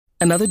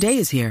Another day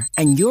is here,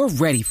 and you're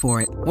ready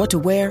for it. What to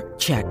wear?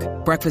 Check.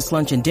 Breakfast,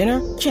 lunch, and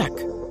dinner? Check.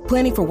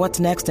 Planning for what's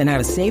next and how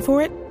to save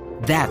for it?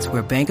 That's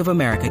where Bank of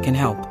America can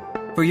help.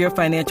 For your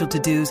financial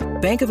to-dos,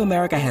 Bank of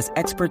America has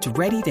experts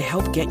ready to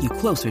help get you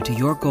closer to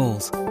your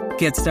goals.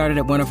 Get started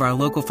at one of our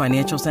local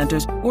financial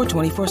centers or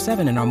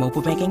 24/7 in our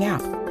mobile banking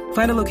app.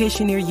 Find a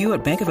location near you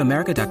at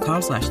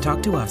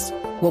bankofamerica.com/talktous.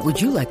 What would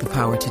you like the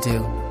power to do?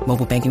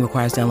 Mobile banking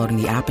requires downloading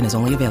the app and is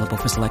only available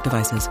for select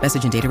devices.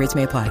 Message and data rates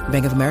may apply.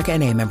 Bank of America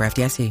N.A., member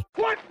FDIC.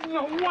 What in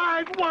the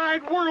wide,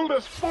 wide world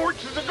of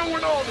sports is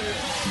going on here?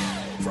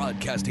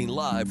 Broadcasting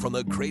live from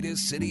the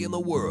greatest city in the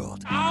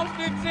world.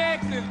 Austin,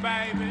 Texas,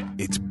 baby.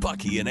 It's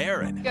Bucky and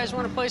Erin. You guys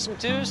want to play some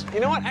twos? You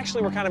know what?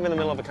 Actually, we're kind of in the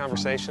middle of a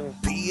conversation.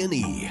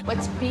 B&E.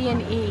 What's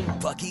B&E?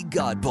 Bucky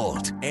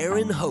Godbolt,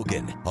 Erin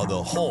Hogan on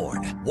the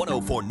Horn,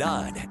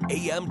 104.9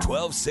 AM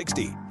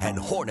 1260 and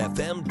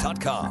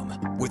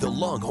hornfm.com, where the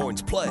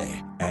Longhorns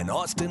play and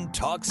Austin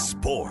talks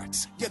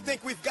sports. You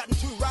think we've gotten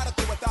too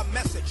radical with our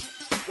message?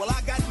 Well, I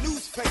got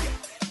news for you.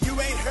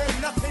 You ain't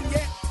heard nothing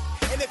yet.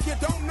 And if you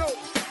don't know,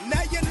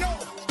 now you know.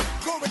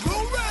 Glory,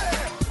 glory!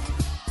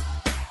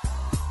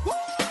 Woo!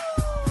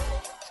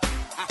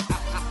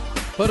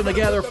 Put them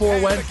together for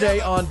Wednesday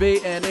on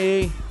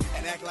B&E.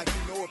 And act like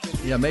you know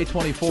it. Yeah, May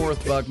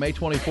 24th, Buck. May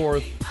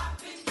 24th.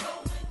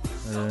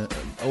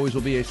 Always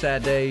will be a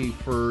sad day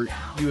for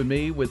you and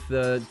me with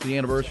the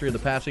anniversary of the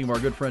passing of our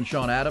good friend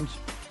Sean Adams.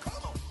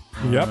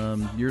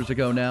 Yep. Years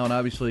ago now, and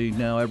obviously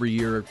now every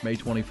year, May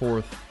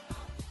 24th,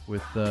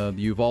 with the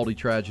Uvalde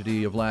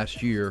tragedy of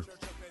last year,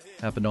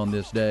 happened on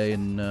this day,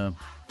 and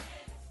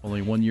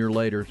only 1 year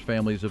later,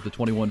 families of the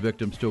 21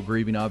 victims still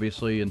grieving,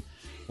 obviously, and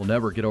will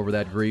never get over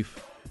that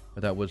grief.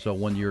 But that was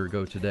 1 year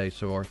ago today,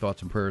 so our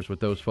thoughts and prayers with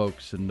those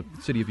folks in the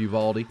city of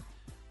Uvalde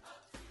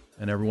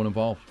and everyone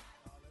involved.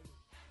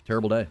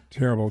 Terrible day.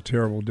 Terrible,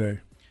 terrible day.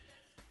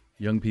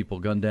 Young people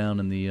gunned down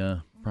in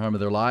the prime of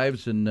their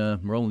lives, and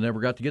Merle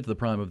never got to get to the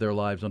prime of their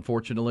lives,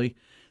 unfortunately.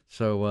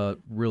 So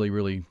really,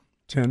 really...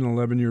 10,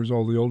 11 years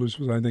old. The oldest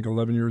was, I think,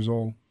 11 years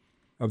old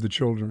of the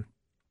children.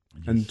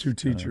 And two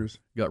teachers.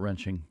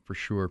 Gut-wrenching, for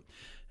sure.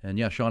 And,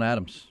 yeah, Sean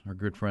Adams, our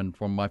good friend,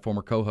 my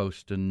former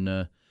co-host, and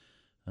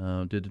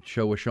did a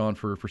show with Sean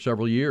for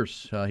several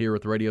years here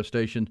at the radio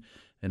station.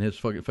 And his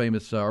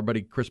famous, our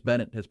buddy Chris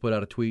Bennett has put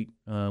out a tweet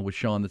with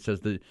Sean that says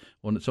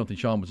something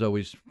Sean was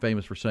always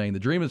famous for saying: the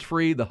dream is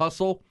free, the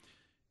hustle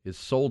is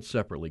sold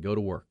separately. Go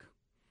to work.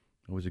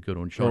 Always a good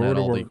one. Sean had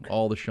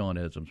all the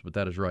Sean-isms, but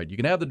that is right. You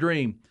can have the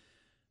dream,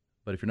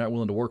 but if you're not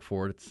willing to work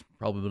for it, it's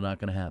probably not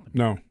going to happen.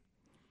 No.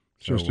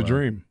 It's just a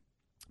dream.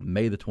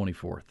 May the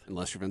 24th.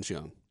 Unless you're Vince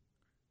Young.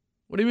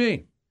 What do you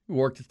mean? He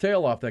worked his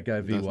tail off, that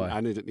guy, VY.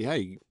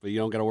 But you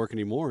don't got to work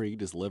anymore. You can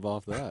just live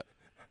off that.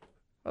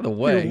 By the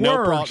way,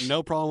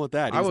 no problem with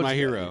that. He's my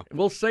hero.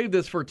 We'll save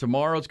this for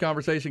tomorrow's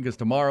conversation because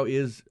tomorrow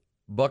is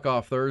Buck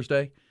Off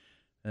Thursday.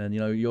 And,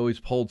 you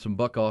always hold some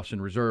Buck Offs in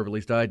reserve, at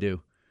least I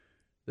do.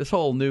 This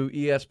whole new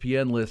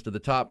ESPN list of the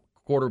top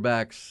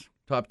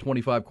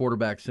 25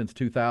 quarterbacks since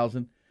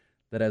 2000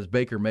 that has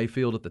Baker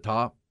Mayfield at the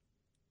top.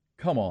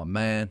 Come on,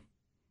 man.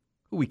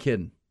 Who are we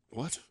kidding?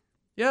 What?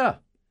 Yeah.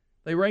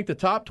 They ranked the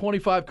top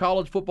 25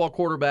 college football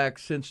quarterbacks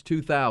since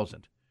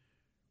 2000.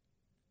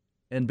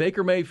 And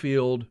Baker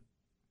Mayfield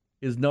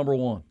is number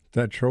one.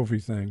 That trophy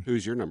thing.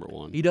 Who's your number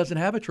one? He doesn't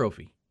have a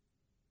trophy.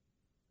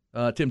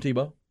 Tim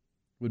Tebow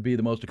would be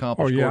the most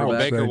accomplished quarterback. Well,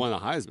 Baker won the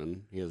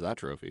Heisman. He has that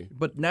trophy.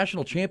 But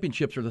national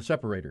championships are the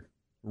separator.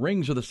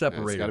 Rings are the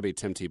separator. It's got to be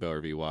Tim Tebow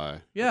or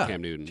VY. Yeah. Or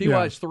Cam Newton.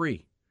 TY's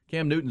 3.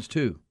 Cam Newton's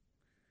 2.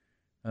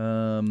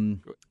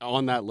 On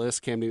that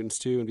list, Cam Newton's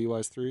 2 and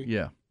VY's 3?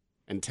 Yeah.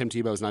 And Tim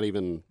Tebow's not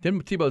even...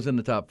 Tim Tebow's in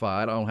the top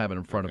 5. I don't have it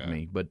in front of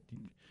me, but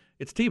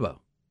it's Tebow.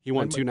 He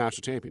won 2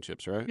 national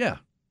championships, right? Yeah.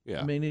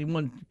 Yeah. I mean, he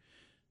won...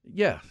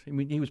 Yeah. I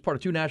mean, he was part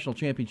of 2 national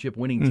championship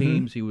winning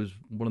teams. He was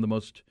one of the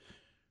most,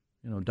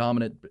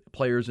 dominant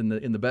players in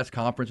the best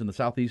conference, in the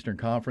Southeastern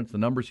Conference. The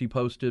numbers he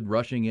posted,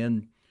 rushing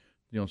in,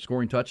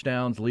 scoring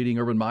touchdowns, leading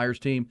Urban Meyer's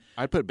team.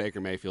 I'd put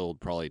Baker Mayfield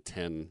probably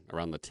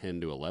around the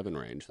 10 to 11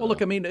 range. Though. Well,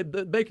 look, I mean,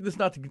 Baker. This is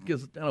not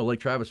because I know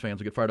Lake Travis fans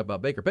will get fired up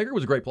about Baker. Baker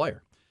was a great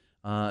player,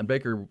 and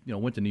Baker,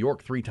 went to New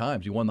York 3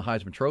 times. He won the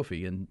Heisman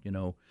Trophy, and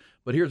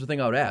But here's the thing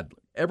I would add: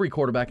 every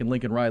quarterback in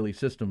Lincoln Riley's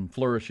system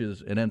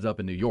flourishes and ends up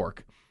in New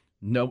York.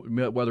 No,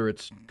 whether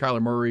it's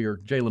Kyler Murray or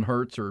Jalen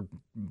Hurts or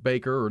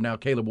Baker or now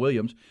Caleb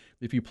Williams,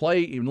 if you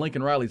play in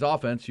Lincoln Riley's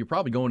offense, you're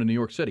probably going to New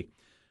York City.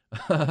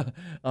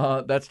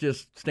 That's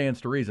just stands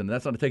to reason.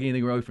 That's not to take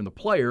anything away from the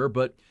player,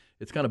 but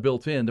it's kind of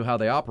built into how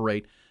they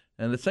operate.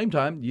 And at the same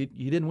time, you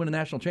didn't win a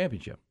national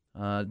championship,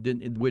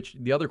 which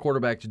the other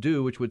quarterbacks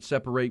do, which would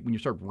separate when you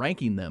start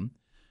ranking them.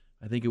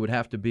 I think it would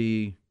have to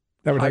be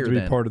that would have to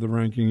be part of the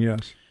ranking,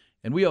 yes.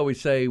 And we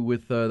always say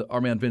with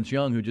our man Vince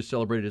Young, who just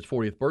celebrated his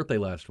 40th birthday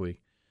last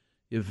week,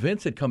 if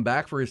Vince had come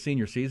back for his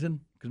senior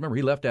season, because remember,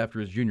 he left after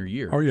his junior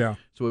year. Oh, yeah.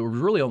 So it was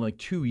really only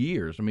 2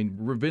 years. I mean,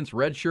 Vince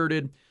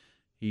redshirted.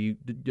 He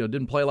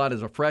didn't play a lot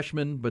as a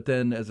freshman, but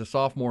then as a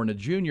sophomore and a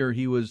junior,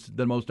 he was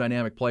the most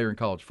dynamic player in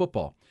college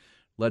football.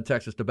 Led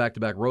Texas to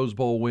back-to-back Rose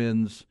Bowl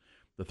wins,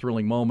 the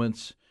thrilling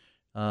moments.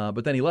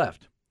 but then he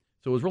left.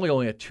 So it was really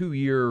only a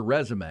 2-year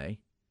resume.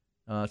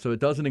 So it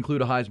doesn't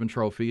include a Heisman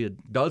Trophy.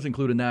 It does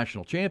include a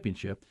national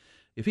championship.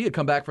 If he had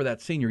come back for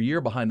that senior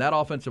year behind that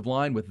offensive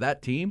line with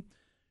that team,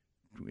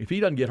 if he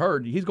doesn't get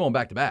hurt, he's going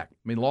back-to-back. I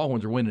mean, the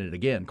Longhorns are winning it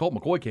again. Colt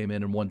McCoy came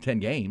in and won 10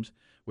 games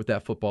with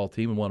that football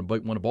team and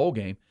won a bowl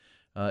game.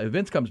 If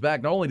Vince comes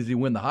back, not only does he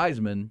win the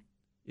Heisman,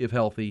 if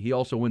healthy, he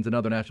also wins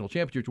another national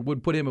championship, which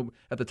would put him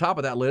at the top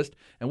of that list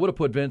and would have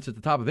put Vince at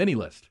the top of any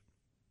list.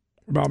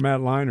 What about Matt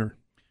Leinart?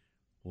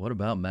 What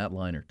about Matt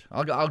Leinart?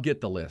 I'll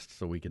get the list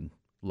so we can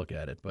look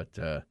at it, but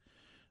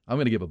I'm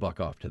going to give a buck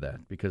off to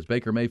that because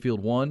Baker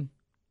Mayfield won.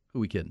 Who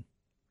we kidding?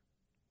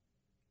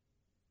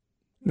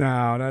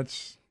 No,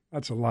 that's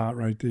a lot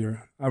right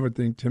there. I would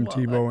think Tim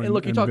Tebow and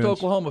look, you talk Vince. to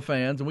Oklahoma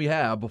fans, and we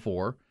have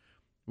before.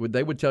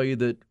 They would tell you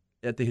that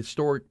at the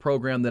historic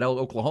program that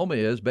Oklahoma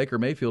is, Baker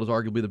Mayfield is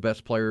arguably the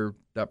best player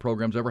that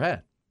program's ever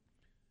had.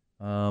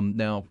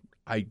 Now,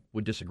 I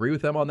would disagree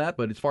with them on that,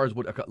 but as far as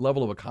what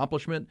level of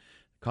accomplishment,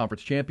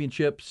 conference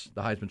championships,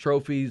 the Heisman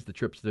trophies, the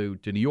trips to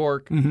New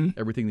York,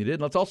 everything they did.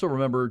 And let's also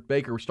remember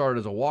Baker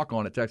started as a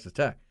walk-on at Texas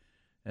Tech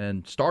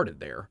and started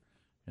there.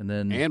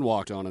 And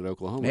walked on at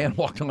Oklahoma.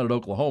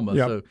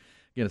 Yep. So,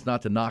 again, it's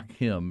not to knock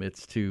him.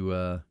 It's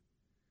to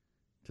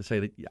say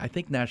that I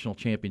think national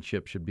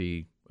championship should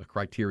be a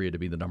criteria to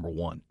be the number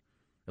one,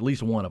 at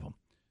least one of them.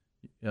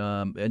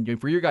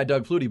 And for your guy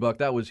Doug Flutie, Buck,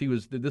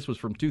 this was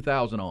from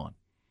 2000 on,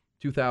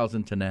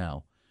 2000 to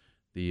now,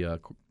 the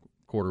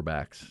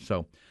quarterbacks.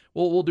 So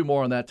we'll do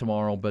more on that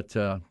tomorrow. But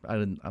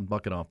I'm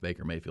bucking off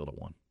Baker Mayfield at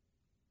 1.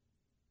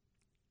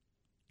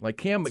 Like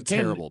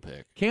terrible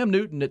pick. Cam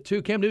Newton at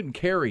 2. Cam Newton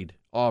carried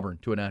Auburn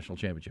to a national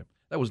championship.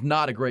 That was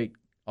not a great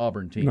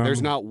Auburn team. No.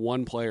 There's not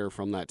one player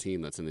from that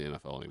team that's in the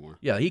NFL anymore.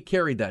 Yeah, he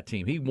carried that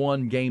team. He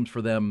won games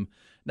for them.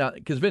 Now,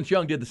 because Vince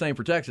Young did the same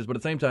for Texas, but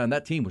at the same time,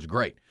 that team was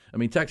great. I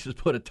mean, Texas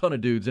put a ton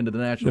of dudes into the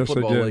National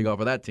Football League off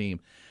of that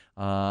team,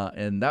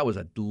 and that was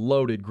a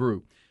loaded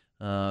group.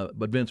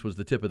 But Vince was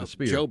the tip of the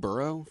spear. Joe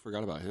Burrow?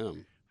 Forgot about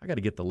him. I got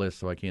to get the list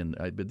so I can.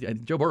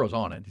 Joe Burrow's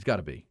on it. He's got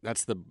to be.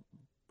 That's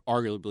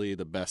arguably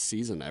the best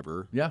season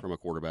ever from a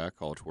quarterback,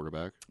 college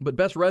quarterback. But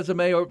best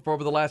resume for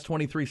over the last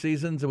 23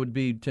 seasons, it would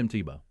be Tim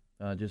Tebow,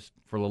 just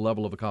for the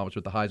level of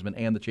accomplishment, the Heisman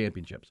and the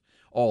championships,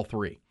 all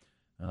three.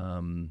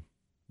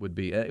 Would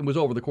be. It was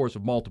over the course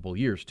of multiple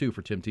years, too,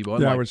 for Tim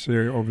Tebow. I would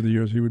say over the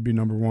years he would be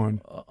number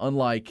one.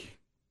 Unlike,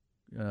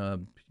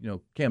 Cam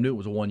Newton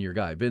was a 1-year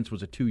guy. Vince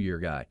was a 2-year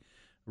guy,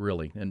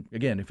 really. And,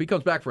 again, if he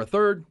comes back for a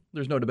third,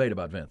 there's no debate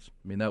about Vince.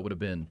 I mean, that would have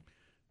been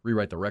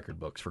rewrite the record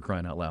books for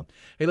crying out loud.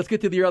 Hey, let's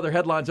get to the other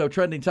headlines, though.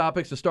 Trending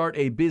topics to start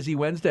a busy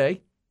Wednesday.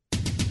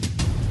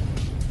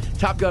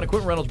 Top Gun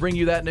Equipment Rentals bring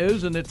you that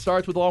news, and it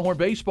starts with Longhorn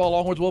baseball.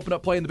 Longhorns will open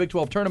up play in the Big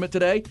 12 tournament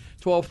today.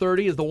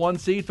 12:30 is the 1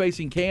 seed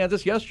facing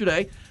Kansas.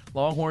 Yesterday,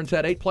 Longhorns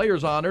had 8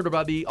 players honored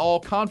by the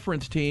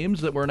all-conference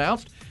teams that were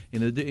announced,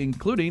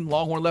 including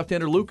Longhorn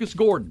left-hander Lucas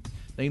Gordon,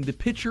 named the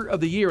Pitcher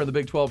of the Year in the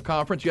Big 12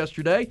 Conference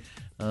yesterday.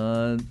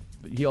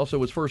 He also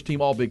was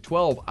first-team All-Big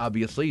 12,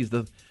 obviously. He's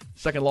the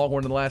second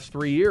Longhorn in the last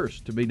 3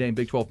 years to be named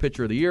Big 12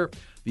 Pitcher of the Year,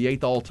 the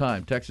 8th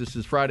all-time.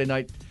 Texas's Friday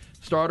night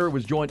starter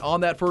was joined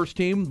on that first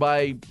team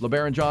by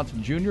LeBaron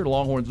Johnson Jr., the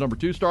Longhorns' number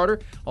 2 starter.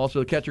 Also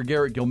the catcher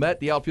Garrett Gilmette,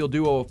 the outfield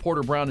duo of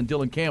Porter Brown and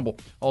Dylan Campbell,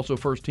 also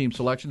first-team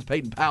selections.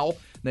 Peyton Powell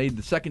made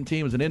the second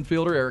team as an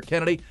infielder. Eric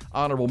Kennedy,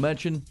 honorable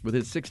mention with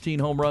his 16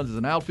 home runs as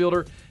an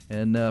outfielder.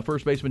 And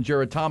first baseman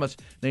Jared Thomas,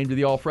 named to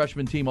the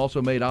all-freshman team,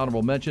 also made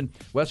honorable mention.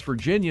 West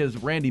Virginia's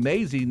Randy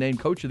Mazey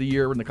named Coach of the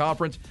Year in the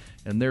conference.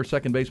 And their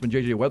second baseman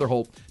J.J.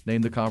 Weatherholt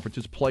named the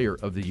conference's Player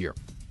of the Year.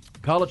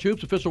 College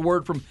hoops, official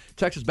word from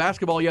Texas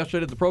basketball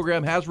yesterday that the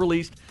program has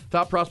released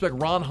top prospect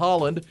Ron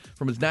Holland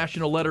from his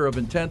national letter of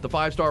intent. The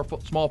 5-star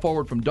small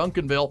forward from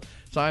Duncanville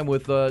signed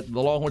with the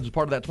Longhorns as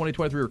part of that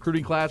 2023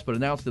 recruiting class, but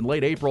announced in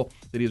late April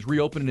that he is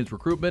reopening his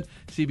recruitment.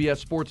 CBS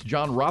Sports'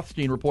 John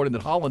Rothstein reporting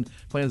that Holland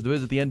plans to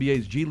visit the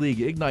NBA's G League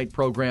Ignite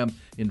program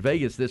in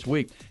Vegas this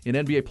week. In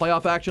NBA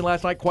playoff action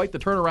last night, quite the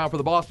turnaround for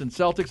the Boston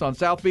Celtics on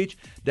South Beach,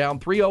 down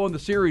 3-0 in the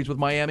series with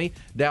Miami,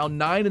 down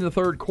 9 in the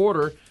third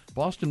quarter.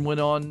 Boston went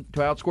on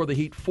to outscore the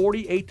Heat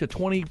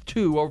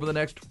 48-22 over the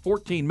next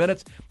 14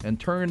 minutes and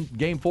turned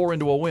Game 4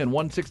 into a win,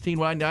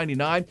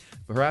 116-99.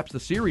 Perhaps the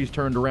series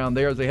turned around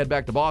there as they head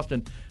back to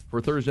Boston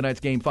for Thursday night's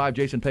Game 5.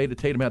 Jason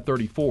Tatum had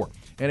 34.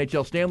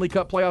 NHL Stanley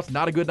Cup playoffs,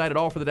 not a good night at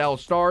all for the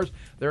Dallas Stars.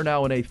 They're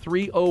now in a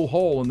 3-0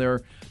 hole in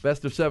their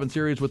best-of-7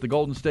 series with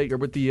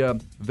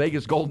the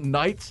Vegas Golden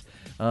Knights.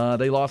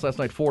 They lost last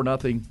night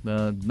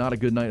 4-0. Not a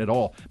good night at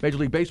all. Major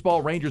League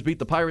Baseball, Rangers beat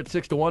the Pirates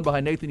 6-1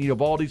 behind Nathan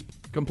Eovaldi's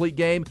complete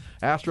game.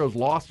 Astros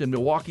lost in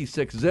Milwaukee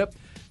 6-0.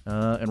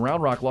 And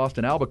Round Rock lost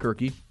in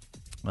Albuquerque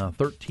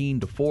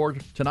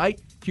 13-4 tonight.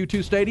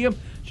 Q2 Stadium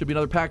should be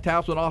another packed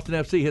house when Austin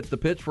FC hits the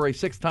pitch for a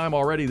 6th time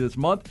already this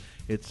month.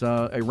 It's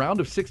a round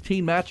of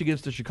 16 match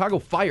against the Chicago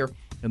Fire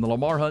in the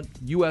Lamar Hunt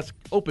U.S.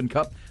 Open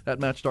Cup.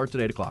 That match starts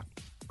at 8 o'clock.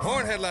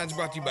 Horn Headlines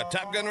brought to you by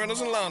Top Gun Rentals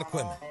and Lawn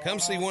Equipment. Come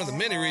see one of the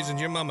many reasons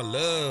your mama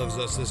loves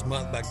us this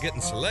month by getting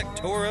select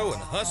Toro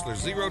and Hustler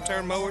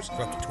zero-turn mowers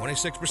for up to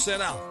 26%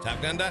 off.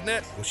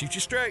 TopGun.net. We'll shoot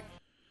you straight.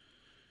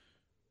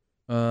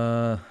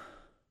 Let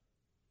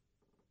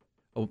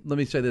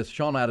me say this.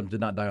 Sean Adams did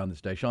not die on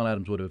this day. Sean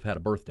Adams would have had a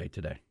birthday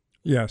today.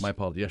 Yes. My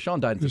apologies. Yeah, Sean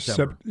died in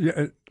September.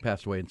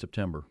 Passed away in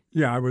September.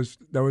 Yeah,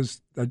 that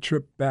was a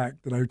trip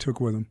back that I took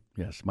with him.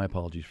 Yes, my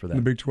apologies for that. In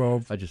the Big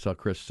 12. I just saw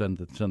Chris send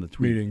the tweet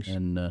meetings.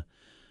 And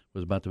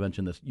was about to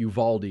mention this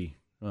Uvalde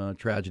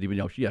tragedy.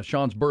 But,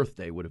 Sean's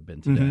birthday would have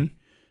been today.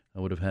 I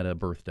would have had a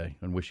birthday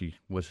and wish he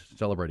was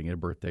celebrating a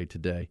birthday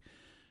today.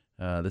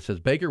 This says,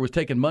 Baker was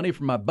taking money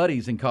from my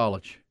buddies in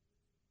college.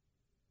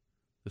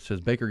 This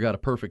says, Baker got a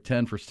perfect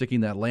 10 for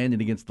sticking that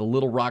landing against the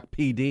Little Rock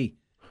PD.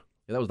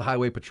 Yeah, that was the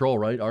Highway Patrol,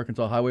 right?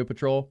 Arkansas Highway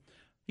Patrol.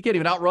 He can't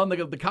even outrun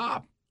the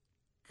cop.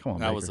 Come on,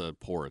 That Baker. was a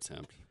poor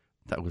attempt.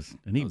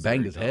 And he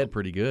banged his head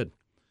pretty good.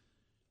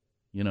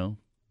 You know.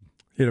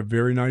 He had a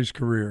very nice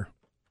career.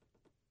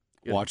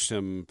 Yeah. Watched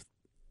him.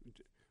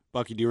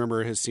 Bucky, do you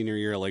remember his senior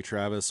year at Lake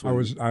Travis? I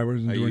wasn't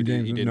doing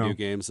games. You didn't no. do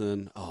games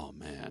then? Oh,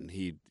 man.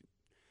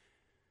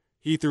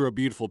 He threw a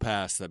beautiful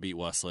pass that beat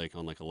Westlake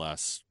on like the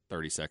last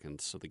 30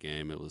 seconds of the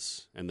game.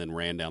 And then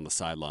ran down the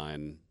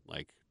sideline,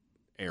 like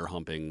air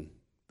humping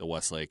the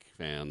Westlake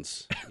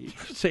fans.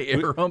 Say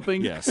air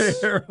humping?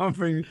 Yes. Air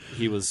humping.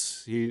 He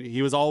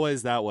was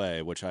always that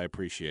way, which I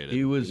appreciated.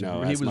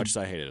 As much as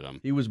I hated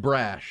him. He was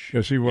brash.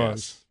 Yes, he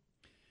was.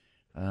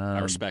 Yes. I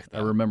respect that.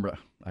 I remember.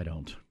 I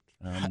don't.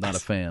 I'm not a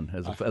fan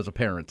as a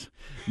parent.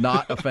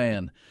 Not a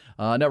fan.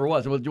 Never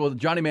was. Well,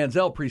 Johnny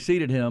Manziel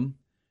preceded him.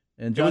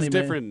 And It was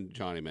different,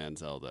 Johnny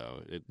Manziel,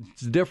 though.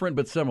 It's different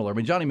but similar. I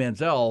mean, Johnny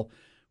Manziel,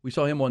 we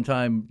saw him one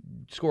time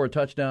score a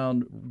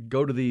touchdown,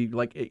 go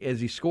to as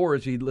he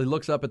scores, he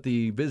looks up at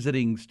the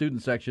visiting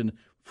student section,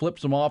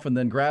 flips him off, and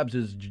then grabs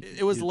his...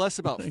 It was less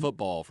about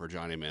football for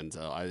Johnny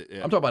Manziel.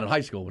 I'm talking about in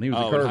high school when he was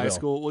at Kerrville. In high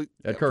school? Well,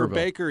 at for Kerrville.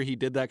 Baker, he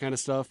did that kind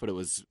of stuff, but it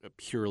was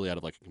purely out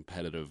of like a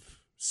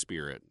competitive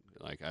spirit.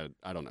 Like,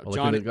 I don't know.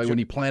 When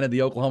he planted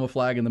the Oklahoma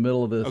flag in the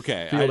middle of the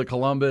field of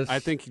Columbus. I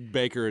think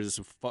Baker is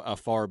a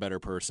far better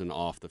person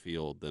off the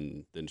field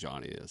than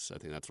Johnny is. I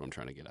think that's what I'm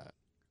trying to get at.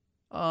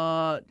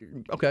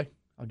 Okay.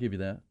 I'll give you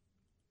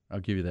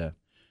that.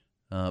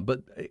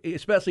 But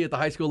especially at the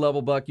high school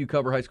level, Buck, you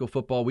cover high school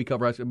football. We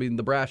cover high school. I mean,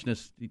 the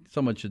brashness,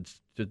 someone should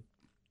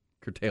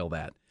curtail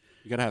that.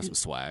 You got to have some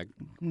swag.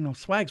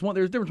 Swag's one.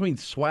 There's a difference between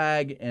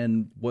swag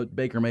and what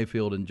Baker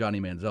Mayfield and Johnny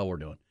Manziel were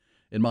doing,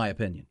 in my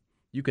opinion.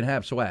 You can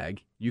have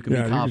swag. You can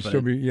be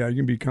confident. You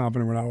can be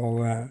confident without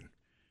all that.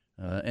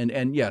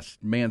 And yes,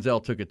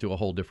 Manziel took it to a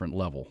whole different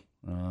level.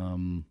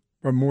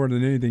 But more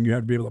than anything, you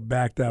have to be able to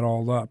back that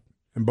all up,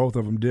 and both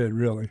of them did,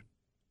 really.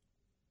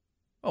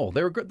 Oh,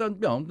 they were good.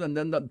 And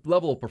then the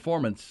level of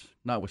performance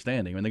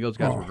notwithstanding. I mean, those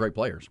guys were great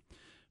players.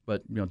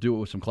 But, do it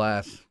with some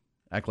class,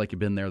 act like you've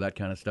been there, that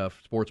kind of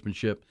stuff.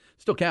 Sportsmanship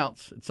still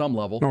counts at some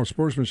level. No,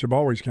 sportsmanship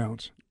always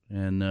counts.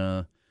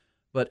 And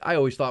but I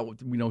always thought,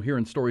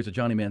 hearing stories of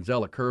Johnny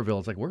Manziel at Kerrville,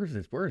 it's like, where's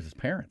his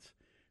parents?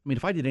 I mean,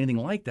 if I did anything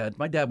like that,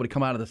 my dad would have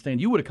come out of the stand.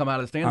 You would have come out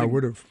of the stand. I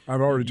would have.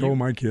 I've already told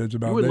my kids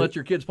about it. You wouldn't let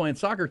your kids playing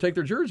soccer take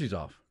their jerseys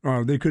off.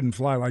 They couldn't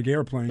fly like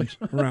airplanes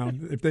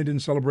around. If they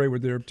didn't celebrate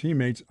with their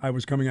teammates, I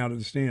was coming out of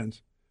the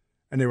stands.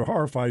 And they were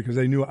horrified because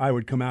they knew I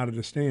would come out of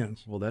the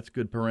stands. Well, that's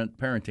good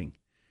parenting.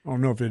 I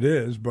don't know if it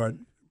is, but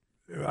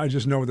I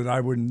just know that I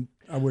wouldn't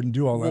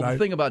do all that. Well, the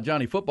thing about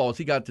Johnny football is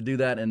he got to do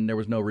that, and there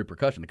was no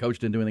repercussion. The coach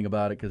didn't do anything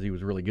about it because he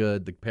was really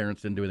good. The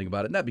parents didn't do anything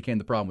about it, and that became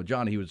the problem with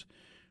Johnny. He was,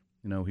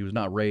 he was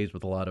not raised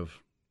with a lot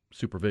of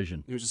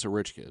supervision. He was just a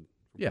rich kid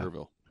from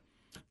Kerrville.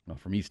 Well,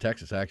 from East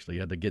Texas, actually.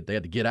 They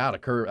had to get out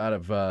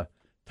of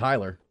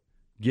Tyler,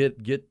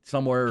 get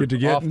somewhere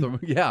get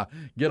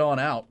on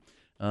out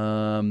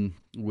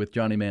with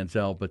Johnny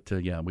Manziel. But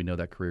we know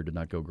that career did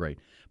not go great.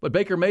 But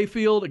Baker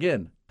Mayfield,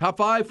 again, top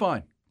five,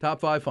 fine,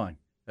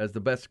 as the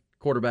best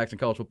quarterbacks in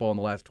college football in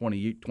the last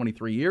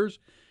 23 years,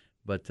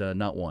 but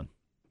not one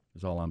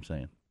is all I'm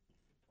saying.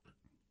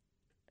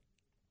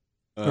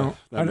 That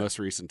most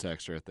recent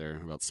text right there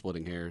about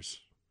splitting hairs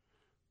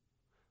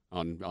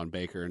on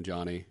Baker and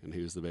Johnny, and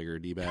who's the bigger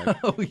D-bag.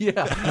 Oh,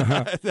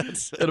 yeah.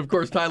 And, of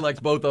course, Ty likes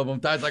both of them.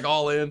 Ty's like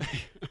all in.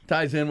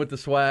 Ty's in with the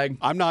swag.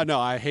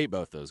 I hate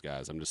both those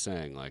guys. I'm just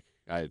saying, like,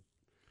 I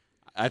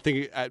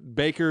think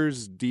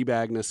Baker's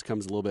D-bagness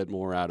comes a little bit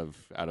more out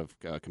of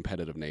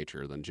competitive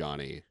nature than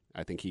Johnny.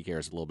 I think he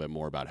cares a little bit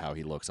more about how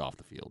he looks off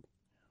the field.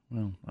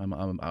 Well,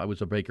 I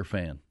was a Baker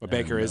fan. But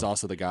Baker is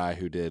also the guy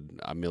who did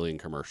 1 million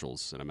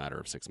commercials in a matter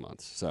of 6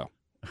 months. So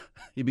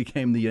he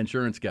became the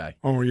insurance guy.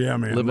 Oh, yeah,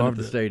 man. Living at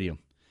the stadium.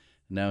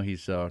 Now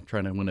he's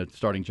trying to win a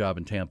starting job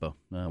in Tampa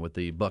with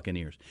the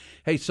Buccaneers.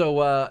 Hey, so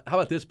how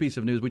about this piece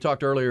of news? We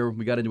talked earlier,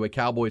 we got into a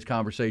Cowboys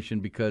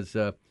conversation because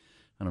I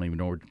don't even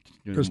know.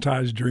 Because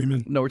Ty's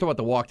dreaming. No, we're talking about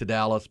the walk to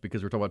Dallas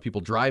because we're talking about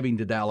people driving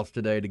to Dallas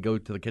today to go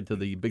to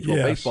the Big 12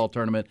 baseball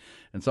tournament.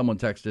 And someone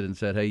texted and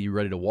said, hey, you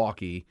ready to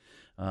walkie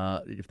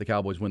if the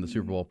Cowboys win the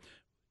Super Bowl?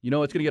 It's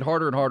going to get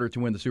harder and harder to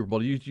win the Super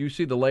Bowl. You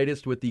see the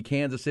latest with the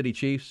Kansas City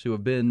Chiefs, who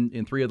have been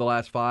in 3 of the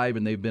last 5,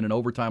 and they've been an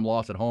overtime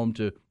loss at home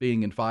to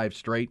being in 5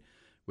 straight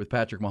with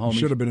Patrick Mahomes.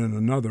 Should have been in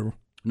another.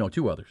 No,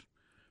 2 others.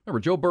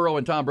 Remember, Joe Burrow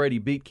and Tom Brady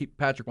beat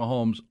Patrick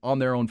Mahomes on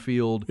their own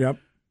field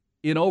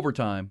in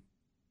overtime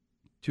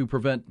to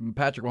prevent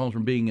Patrick Mahomes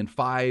from being in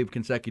 5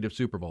 consecutive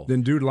Super Bowls.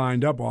 Then dude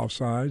lined up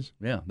offsides.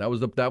 Yeah, that was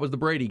the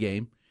Brady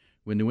game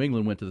when New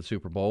England went to the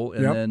Super Bowl,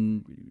 and Yep.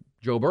 then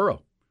Joe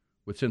Burrow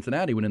with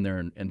Cincinnati went in there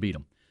and beat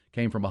them,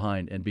 came from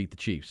behind and beat the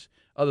Chiefs.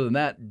 Other than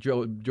that,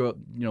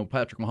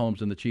 Patrick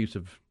Mahomes and the Chiefs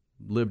have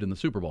lived in the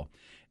Super Bowl,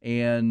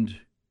 and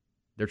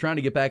they're trying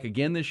to get back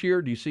again this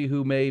year. Do you see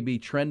who may be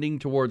trending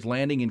towards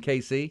landing in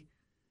KC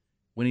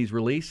when he's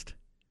released?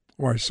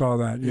 Oh, I saw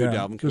that. Yeah,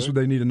 Dalvin just Cook?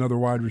 what they need another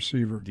wide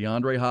receiver.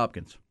 DeAndre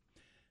Hopkins.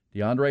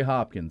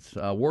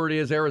 Word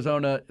is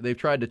Arizona, they've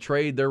tried to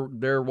trade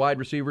their wide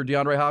receiver,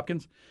 DeAndre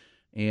Hopkins,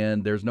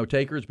 and there's no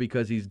takers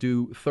because he's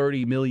due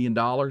 $30 million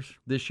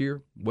this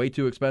year, way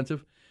too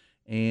expensive.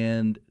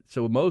 And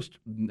so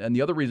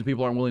the other reason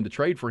people aren't willing to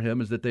trade for him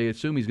is that they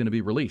assume he's going to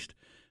be released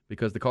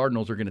because the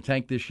Cardinals are going to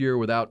tank this year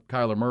without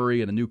Kyler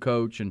Murray and a new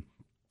coach, and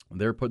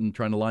they're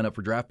trying to line up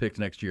for draft picks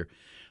next year.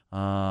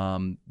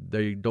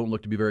 They don't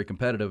look to be very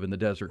competitive in the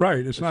desert.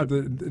 Right. It's not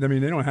they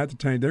don't have to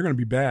tank. They're going to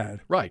be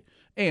bad. Right.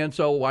 And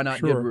so why not?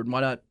 Sure.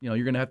 Why not? You're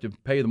going to have to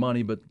pay the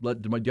money, but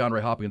let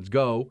DeAndre Hopkins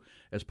go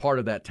as part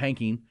of that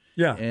tanking.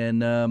 Yeah.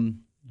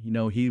 And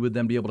he would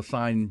then be able to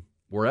sign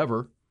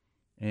wherever.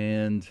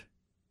 And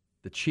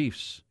the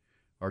Chiefs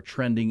are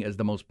trending as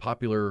the most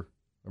popular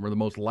or the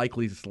most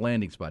likely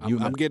landing spot.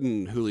 I'm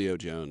getting Julio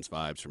Jones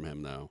vibes from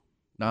him, though.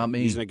 Not me.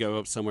 He's going to go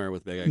up somewhere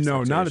with big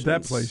No, expectations. not at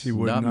that place. He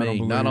wouldn't. Not I don't me.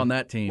 believe. Not on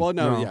that team. Well,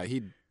 no, No. yeah, he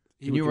Can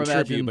would you contribute,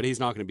 imagine- but he's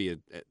not going to be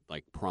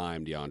a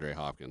prime DeAndre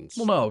Hopkins.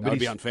 Well, no, that but would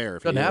be he's- unfair.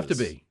 If Doesn't he have to is.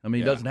 be. I mean,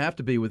 Yeah. he doesn't have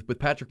to be with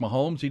Patrick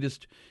Mahomes. He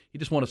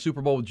just won a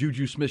Super Bowl with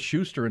Juju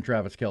Smith-Schuster and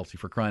Travis Kelce,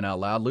 for crying out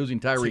loud. Losing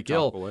Tyreek TikTok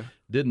Hill boy.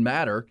 didn't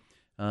matter.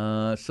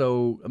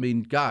 So I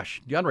mean,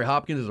 gosh, DeAndre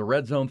Hopkins is a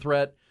red zone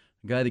threat,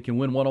 a guy that can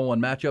win one-on-one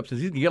matchups.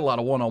 He can get a lot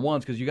of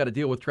one-on-ones because you got to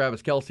deal with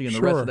Travis Kelce and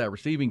the rest Sure. of that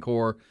receiving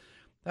core.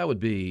 That would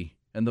be,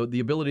 and the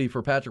ability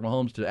for Patrick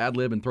Mahomes to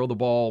ad-lib and throw the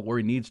ball where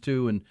he needs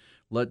to and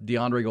let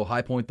DeAndre go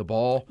high point the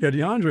ball. Yeah,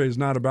 DeAndre is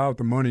not about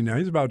the money now.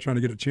 He's about trying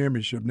to get a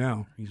championship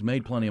now. He's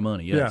made plenty of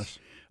money, yes. Yes.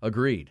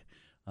 Agreed.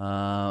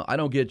 I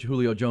don't get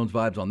Julio Jones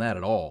vibes on that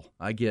at all.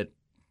 I get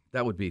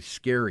that would be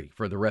scary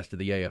for the rest of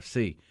the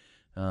AFC.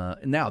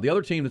 And now, the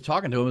other team that's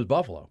talking to him is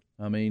Buffalo.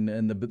 I mean,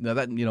 and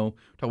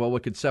talk about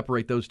what could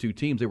separate those two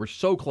teams. They were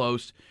so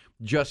close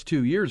just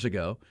 2 years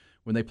ago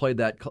when they played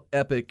that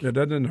epic Yeah,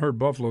 that didn't hurt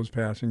Buffalo's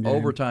passing game.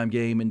 overtime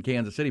game in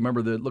Kansas City. Remember,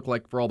 it looked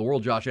like for all the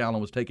world Josh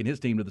Allen was taking his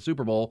team to the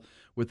Super Bowl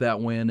with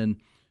that win. And,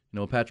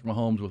 Patrick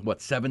Mahomes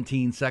with,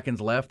 17 seconds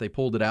left, they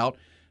pulled it out,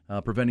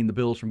 preventing the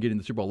Bills from getting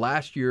the Super Bowl.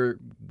 Last year,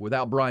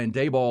 without Brian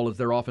Daboll as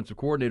their offensive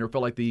coordinator, it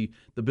felt like the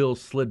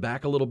Bills slid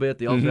back a little bit.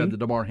 They also had the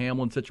DeMar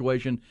Hamlin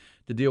situation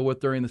to deal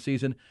with during the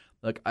season.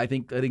 Like I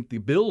think the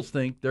Bills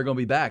think they're going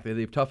to be back.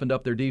 They've toughened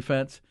up their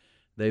defense.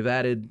 They've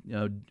added,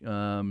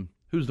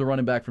 who's the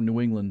running back from New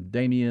England?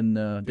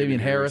 Damian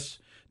Harris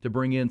to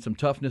bring in some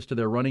toughness to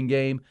their running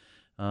game,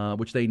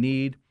 which they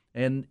need.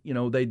 And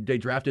they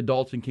drafted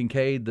Dalton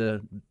Kincaid,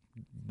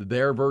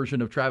 their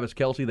version of Travis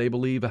Kelce, they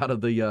believe, out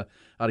of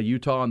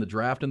Utah in the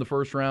draft in the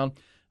first round.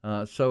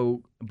 But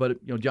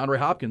DeAndre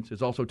Hopkins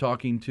is also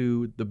talking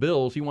to the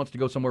Bills. He wants to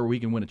go somewhere where he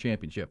can win a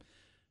championship.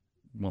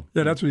 Well,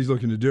 Yeah, that's what he's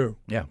looking to do.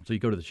 yeah. So you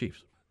go to the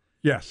Chiefs.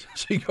 Yes.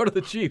 So you go to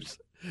the Chiefs.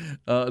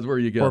 Is where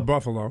you go. Or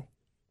Buffalo.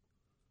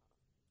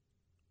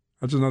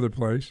 That's another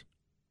place.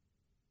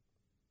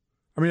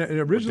 I mean, it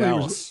originally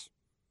Dallas. was.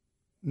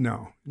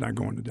 No, not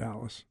going to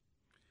Dallas.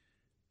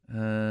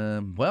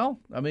 Well,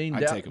 I mean,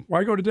 I'd take him.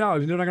 Why go to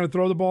Dallas? They're not going to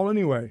throw the ball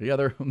anyway. Yeah,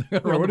 they're Yeah,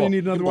 what do you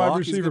need another wide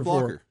He's a good receiver for?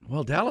 blocker.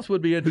 Well, Dallas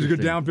would be He's a interesting.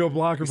 good downfield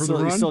blocker for the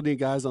You run. still need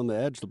guys on the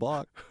edge to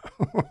block,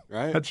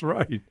 right? That's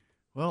right.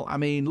 Well, I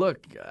mean,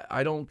 look,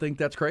 I don't think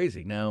that's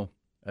crazy. Now,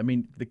 I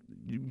mean,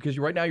 because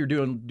right now you're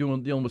dealing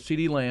with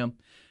CeeDee Lamb,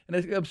 and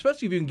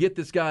especially if you can get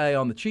this guy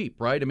on the cheap,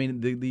 right? I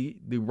mean, the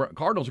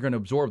Cardinals are going to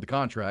absorb the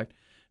contract;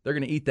 they're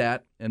going to eat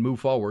that and move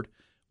forward.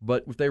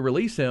 But if they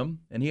release him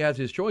and he has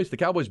his choice, the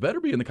Cowboys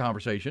better be in the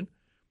conversation.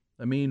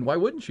 I mean, why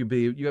wouldn't you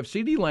be? You have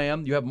CeeDee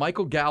Lamb, you have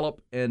Michael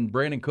Gallup, and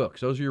Brandon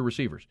Cooks. Those are your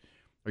receivers.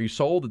 Are you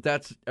sold that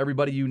that's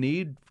everybody you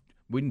need?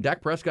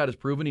 Dak Prescott has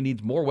proven he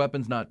needs more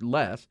weapons, not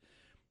less.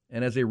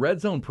 And as a red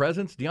zone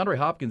presence, DeAndre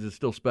Hopkins is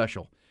still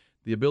special.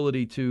 The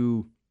ability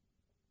to,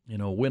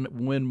 win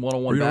one-on-one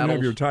Or you don't battles.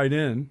 have your tight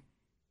end.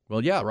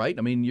 Well, yeah, right.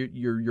 I mean,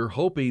 you're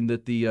hoping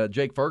that the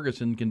Jake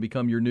Ferguson can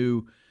become your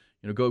new,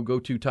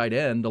 go-to tight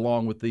end,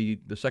 along with the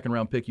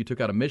second-round pick you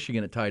took out of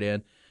Michigan at tight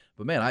end.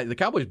 But man, the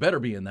Cowboys better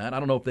be in that. I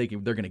don't know if they're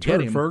going to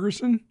get him.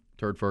 Ferguson?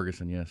 Turd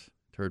Ferguson, yes,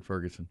 Turd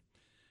Ferguson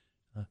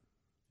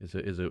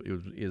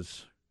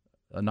is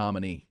a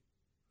nominee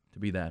to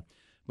be that.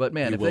 But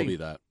man, He if will they be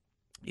that.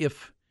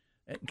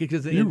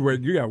 because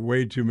You got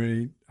way too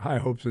many high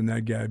hopes in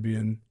that guy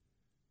getting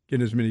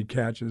as many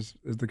catches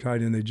as the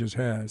tight end they just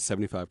had.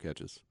 75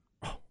 catches.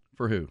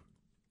 for who?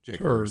 Jake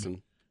Turd.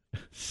 Ferguson.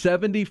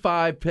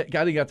 75. I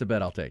think that's a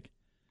bet I'll take.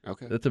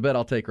 Okay, That's a bet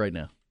I'll take right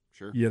now.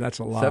 sure. Yeah, that's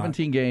a lot.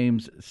 17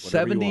 games,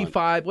 Whatever you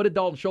 75. What did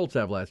Dalton Schultz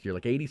have last year?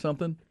 Like 80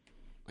 something?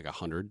 Like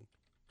 100.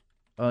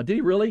 Did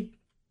he really?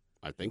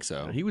 I think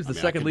so. He was the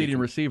I second could be leading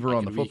receiver I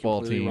on the could be football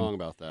completely team. Wrong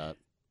about that.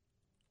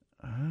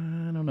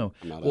 I don't know.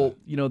 Well,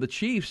 the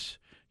Chiefs,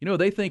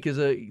 they think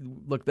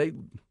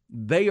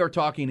they are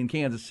talking in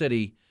Kansas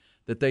City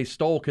that they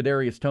stole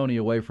Kadarius Toney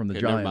away from the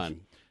Giants. Never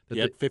mind. He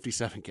had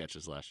 57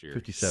 catches last year.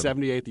 57.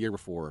 78 the year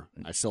before.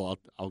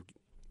 I'll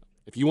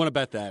if you want to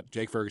bet that,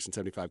 Jake Ferguson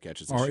 75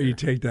 catches this year. You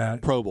take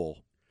that. Pro Bowl.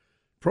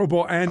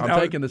 And I'm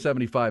taking the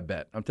 75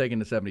 bet. I'll take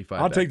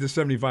the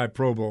 75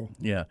 Pro Bowl.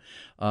 Yeah.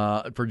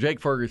 For Jake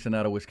Ferguson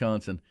out of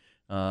Wisconsin.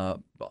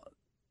 But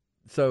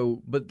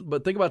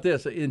think about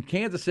this. In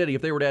Kansas City,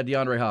 if they were to add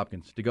DeAndre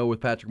Hopkins to go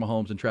with Patrick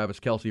Mahomes and Travis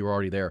Kelce, who are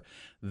already there,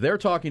 they're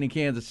talking in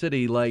Kansas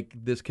City like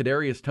this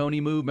Kadarius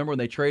Toney move. Remember when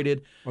they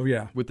traded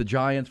with the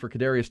Giants for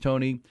Kadarius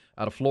Toney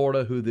out of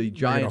Florida, who the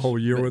Giants a whole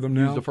year with him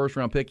now? used the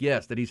first-round pick?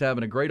 Yes, that he's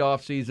having a great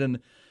offseason,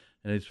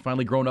 and he's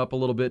finally grown up a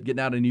little bit. Getting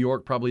out of New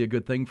York, probably a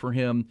good thing for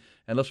him.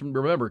 And let's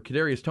remember,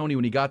 Kadarius Toney,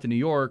 when he got to New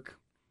York,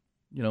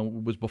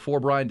 was before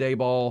Brian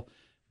Daboll,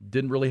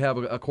 didn't really have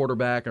a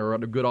quarterback or a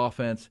good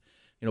offense.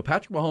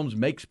 Patrick Mahomes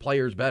makes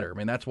players better. I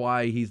mean, that's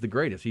why he's the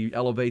greatest. He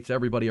elevates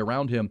everybody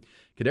around him.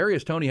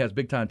 Kadarius Toney has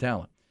big-time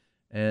talent,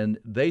 and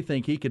they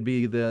think he could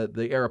be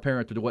the heir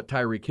apparent to what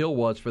Tyreek Hill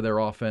was for their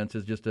offense,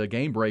 is just a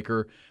game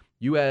breaker.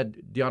 You add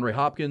DeAndre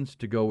Hopkins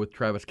to go with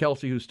Travis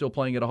Kelce, who's still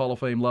playing at a Hall of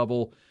Fame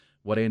level,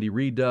 what Andy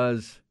Reid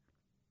does.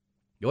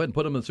 Go ahead and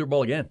put him in the Super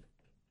Bowl again.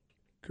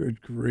 Good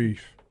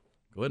grief.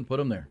 Go ahead and put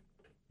him there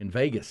in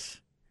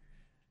Vegas.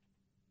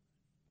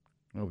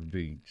 That would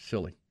be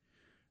silly.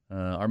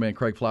 Our man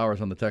Craig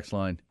Flowers on the text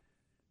line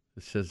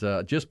says,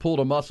 just pulled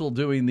a muscle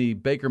doing the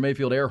Baker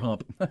Mayfield air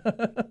hump.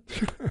 The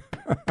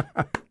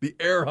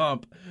air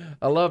hump.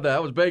 I love that.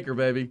 That was Baker,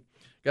 baby.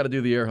 Got to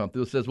do the air hump.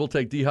 It says, we'll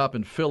take D-Hop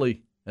in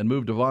Philly and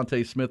move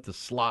Devontae Smith to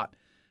slot.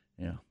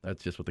 Yeah,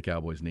 that's just what the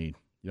Cowboys need.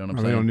 You know what I'm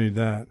saying? They don't need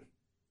that.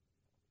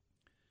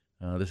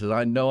 This is,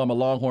 I know I'm a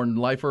Longhorn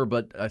lifer,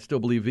 but I still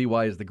believe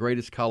VY is the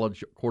greatest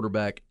college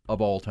quarterback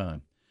of all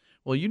time.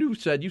 Well, you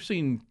said you've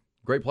seen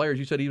great players.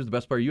 You said he was the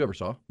best player you ever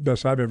saw.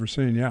 Best I've ever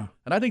seen, yeah.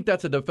 And I think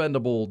that's a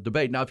defendable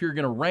debate. Now, if you're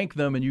going to rank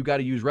them and you got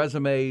to use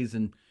resumes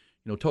and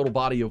total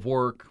body of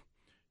work,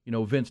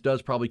 Vince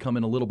does probably come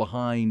in a little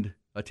behind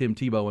a Tim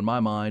Tebow in my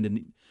mind,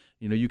 and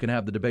you can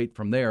have the debate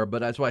from there.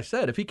 But as I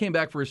said, if he came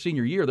back for his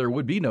senior year, there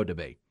would be no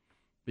debate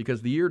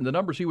because the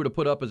numbers he would have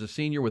put up as a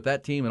senior with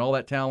that team and all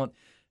that talent,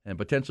 and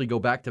potentially go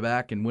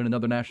back-to-back and win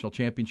another national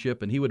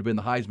championship, and he would have been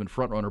the Heisman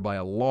frontrunner by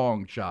a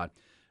long shot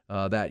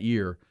that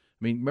year.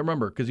 I mean,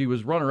 remember, because he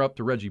was runner-up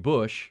to Reggie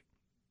Bush,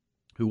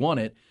 who won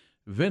it.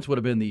 Vince would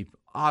have been the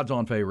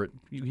odds-on favorite.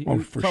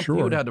 For sure.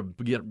 He would have had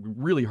to get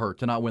really hurt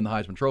to not win the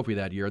Heisman Trophy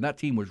that year, and that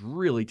team was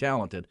really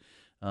talented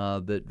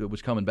that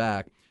was coming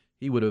back.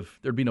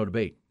 There'd be no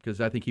debate, because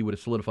I think he would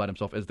have solidified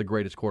himself as the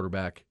greatest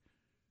quarterback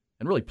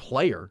and really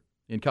player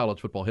in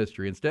college football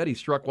history. Instead, he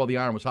struck while the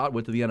iron was hot,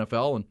 went to the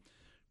NFL, and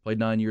played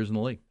 9 years in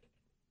the league.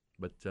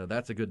 But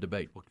that's a good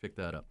debate. We'll pick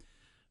that up.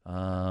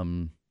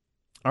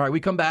 All right, we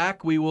come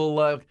back. We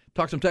will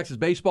talk some Texas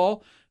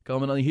baseball,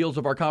 coming on the heels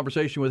of our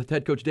conversation with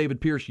head coach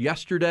David Pierce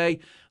yesterday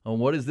on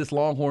what is this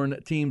Longhorn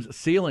team's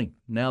ceiling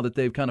now that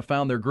they've kind of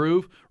found their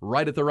groove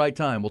right at the right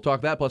time. We'll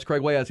talk that, plus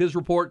Craig Way has his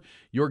report,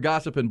 your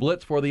gossip and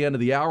blitz for the end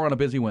of the hour on a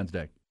busy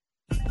Wednesday.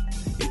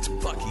 It's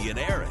Bucky and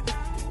Erin.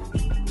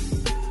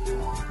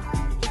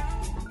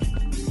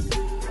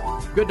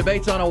 Good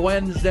debates on a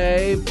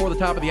Wednesday. Before the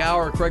top of the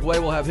hour, Craig Way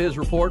will have his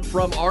report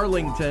from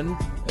Arlington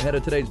ahead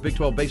of today's Big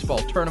 12 baseball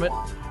tournament.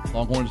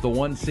 Longhorns the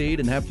 1 seed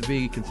and have to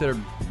be considered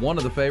one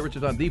of the favorites,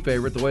 if not the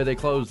favorite, the way they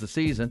closed the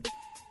season.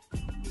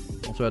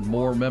 Also had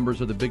more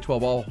members of the Big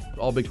 12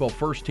 all Big 12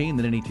 first team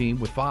than any team,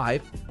 with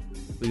 5,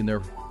 leading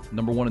their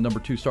number 1 and number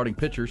 2 starting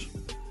pitchers.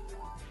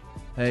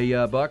 Hey,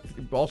 Buck,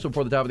 also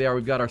before the top of the hour,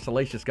 we've got our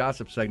salacious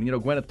gossip segment.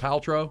 Gwyneth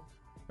Paltrow,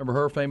 remember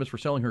her, famous for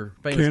selling her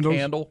famous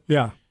candle?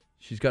 Yeah.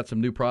 She's got some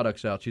new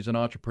products out. She's an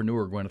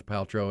entrepreneur, Gwyneth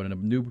Paltrow, and a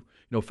new,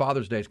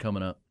 Father's Day's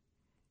coming up.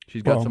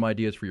 She's got some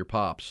ideas for your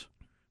pops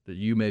that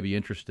you may be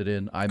interested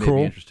in. I may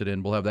be interested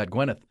in. We'll have that.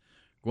 Gwyneth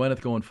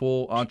going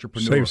full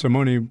entrepreneur. Save some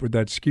money with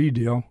that ski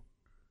deal.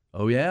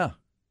 Oh, yeah.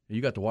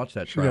 You got to watch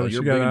that trial.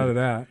 She got out of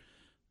that.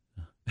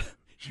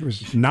 She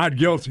was not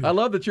guilty. I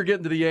love that you're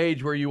getting to the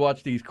age where you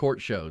watch these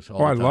court shows all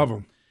the time. I love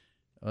them.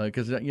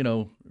 Because,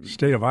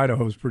 State of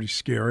Idaho is pretty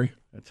scary.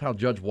 That's how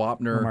Judge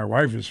Wapner. Where my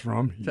wife is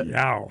from.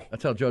 Yow.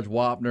 That's how Judge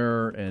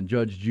Wapner and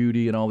Judge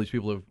Judy and all these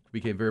people have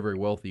became very, very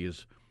wealthy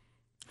is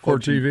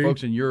court TV.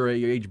 Folks in your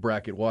age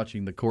bracket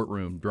watching the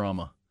courtroom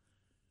drama.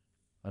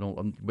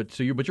 But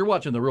you're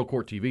watching the real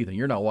court TV thing.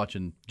 You're not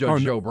watching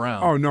Judge Joe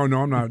Brown. Oh no,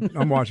 I'm not.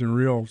 I'm watching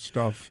real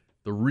stuff.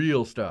 The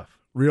real stuff.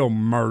 Real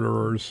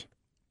murderers.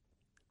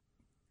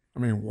 I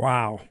mean,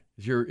 wow.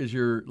 Is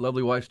your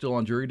lovely wife still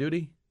on jury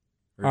duty,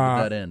 or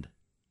did that end?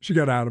 She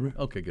got out of it.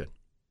 Okay, good.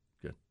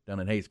 Down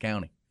in Hayes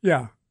County.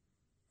 Yeah.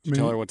 Did you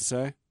tell her what to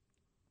say?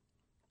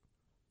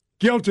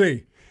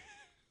 Guilty.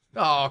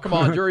 Oh, come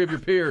on, jury of your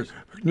peers.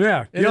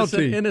 Yeah,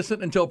 guilty.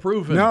 Innocent until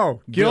proven.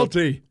 No,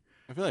 guilty.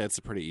 I feel like that's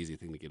a pretty easy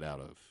thing to get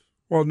out of.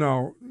 Well,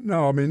 no.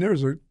 I mean, there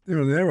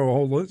were a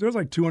whole list. There was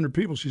like 200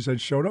 people. She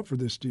said showed up for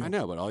this deal. I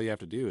know, but all you have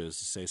to do is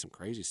say some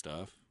crazy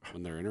stuff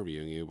when they're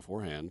interviewing you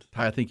beforehand.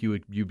 I think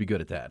you'd be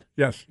good at that.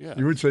 Yes, Yeah.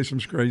 you would say some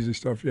crazy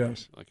stuff.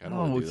 Yes. Like I don't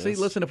want to do this.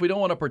 Listen, if we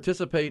don't want to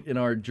participate in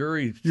our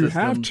jury You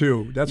system, have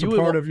to. That's a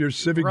part of your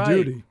civic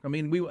duty. I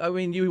mean,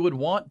 you would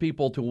want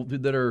people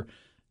that are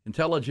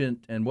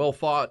intelligent and well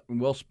thought and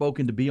well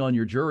spoken to be on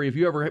your jury. If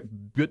you ever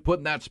get put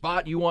in that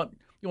spot, you want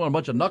a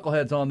bunch of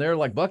knuckleheads on there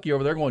like Bucky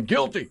over there going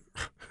guilty.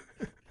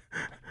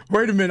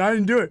 Wait a minute, I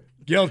didn't do it.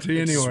 Guilty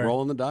anyway. Just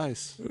rolling the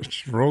dice.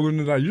 Just rolling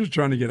the dice. You're just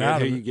trying to get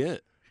out of it. you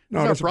get. No,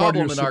 that's that's our a part of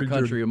problem your in our civic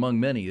country, duty. among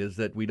many, is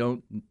that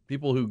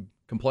people who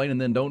complain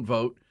and then don't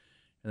vote,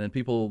 and then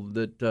people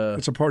that.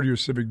 It's a part of your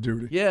civic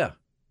duty. Yeah,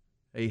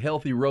 a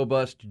healthy,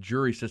 robust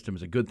jury system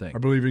is a good thing. I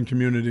believe in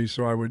community,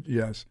 so I would,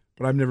 yes.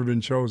 But I've never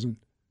been chosen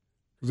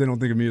because they don't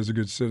think of me as a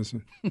good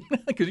citizen.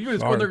 Because you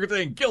just go there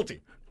saying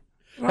guilty.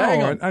 No,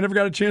 Hang on. I never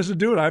got a chance to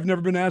do it. I've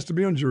never been asked to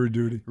be on jury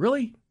duty.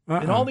 Really?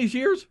 In all these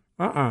years?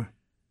 Uh-uh.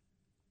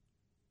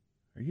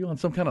 Are you on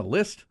some kind of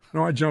list?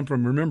 No, I jump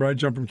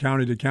from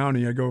county to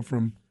county. I go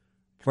from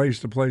place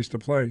to place to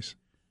place.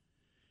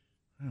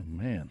 Oh,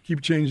 man.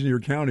 Keep changing your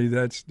county.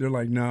 They're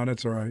like, no,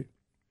 that's all right.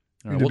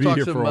 All right, we'll talk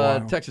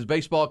some Texas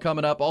baseball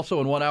coming up. Also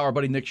in 1 hour, our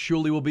buddy Nick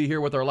Shuley will be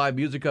here with our live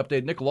music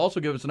update. Nick will also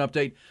give us an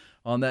update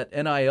on that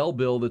NIL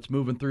bill that's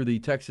moving through the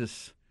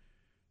Texas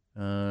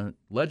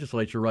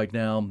legislature right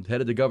now,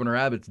 headed to Governor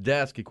Abbott's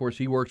desk. Of course,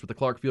 he works with the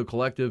Clarkfield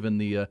Collective and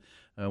the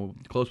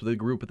close with the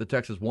group at the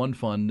Texas One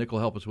Fund. Nick will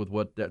help us with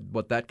what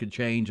that could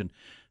change and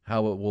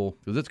how it will,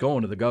 because it's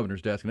going to the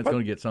governor's desk and it's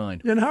going to get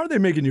signed. Yeah, and how are they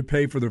making you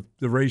pay for the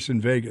race in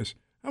Vegas?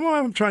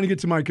 I'm trying to get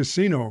to my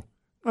casino.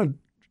 I'm not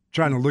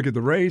trying to look at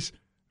the race.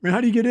 I mean,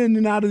 how do you get in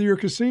and out of your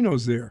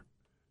casinos there?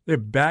 They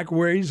have back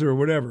ways or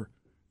whatever.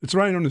 It's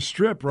right on the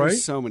strip, right?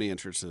 There's so many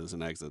entrances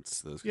and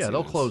exits to those Yeah,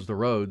 they'll close the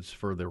roads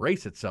for the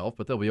race itself,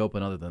 but they'll be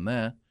open other than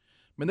that.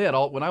 I mean, they had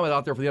when I went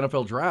out there for the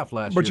NFL draft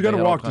last year. But you got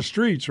to walk the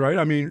streets, right?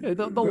 I mean, yeah,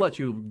 they'll let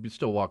you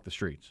still walk the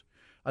streets.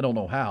 I don't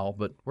know how,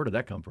 but where did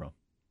that come from?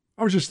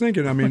 I was just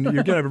thinking, I mean, you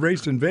got to have a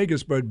race in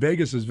Vegas, but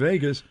Vegas is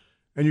Vegas,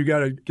 and you got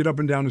to get up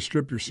and down the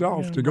strip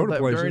yourself to go to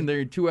places. During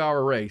the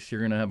 2-hour race,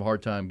 you're going to have a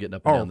hard time getting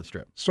up and down the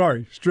strip.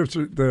 Sorry,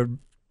 the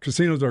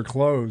casinos are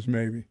closed,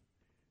 maybe.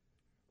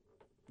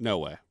 No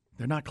way.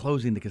 They're not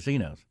closing the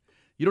casinos.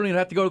 You don't even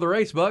have to go to the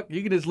race, Buck.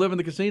 You can just live in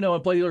the casino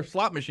and play your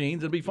slot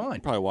machines and be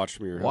fine. Probably watch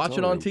from your Watch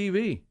it on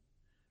TV.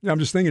 Yeah, I'm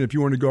just thinking if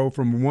you want to go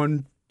from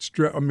one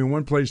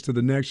place to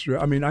the next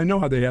strip. I mean, I know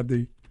how they have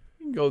You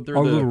can go through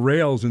all the little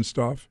rails and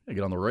stuff. Yeah,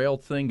 get on the rail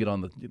thing.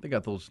 They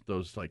got those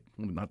like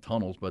not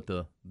tunnels, but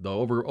the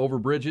over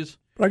bridges.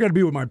 But I got to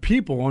be with my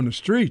people on the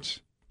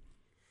streets.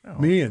 Oh.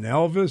 Me and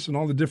Elvis and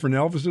all the different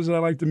Elvises that I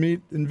like to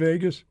meet in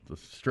Vegas. The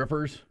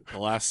strippers. The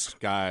last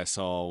guy I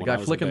saw, the guy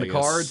flicking the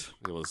cards.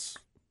 It was.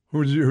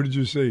 Who did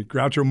you see?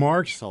 Groucho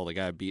Marx? Saw the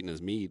guy beating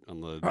his meat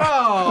on the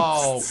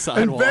In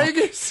sidewalk.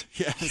 Vegas?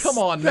 Yes. Come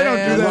on, They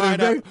man. don't do that in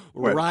Vegas.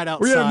 Right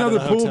outside. We had another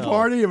of the pool hotel.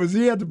 party. Was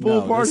he at the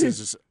pool party? This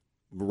is just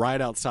right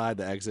outside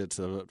the exit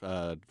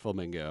to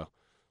Flamingo.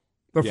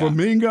 The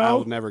Flamingo? I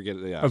will never get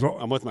it. Yeah,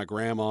 I'm with my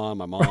grandma,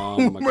 my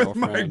mom, my with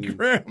girlfriend. my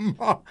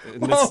grandma.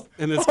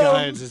 And this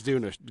guy is just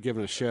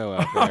giving a show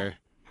out there.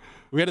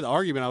 We had an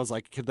argument. I was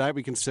like, could that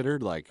be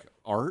considered like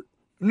art?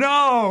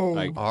 No.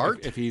 Like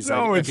art? If he's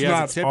No, like, it's if he has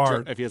not a tip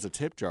art. if he has a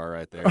tip jar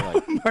right there,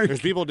 like, there's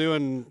people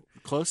doing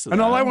close to that.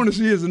 And all I want to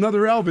see is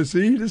another Elvis.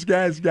 See, this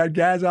guy's got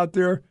guys out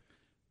there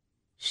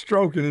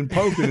stroking and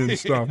poking and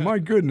stuff. My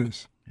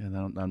goodness.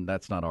 Yeah,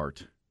 that's not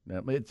art.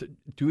 It's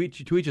to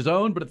each his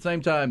own, but at the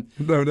same time,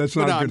 No, that's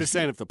not No, good. I'm just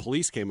saying if the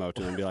police came up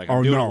to him and be like, Oh,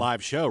 I'm doing no. a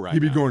live show right He'd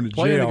be now. going to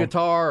playing jail. the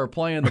guitar or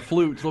playing the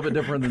flute is a little bit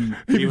different than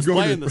He was going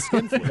playing to- the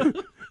skin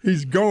flute.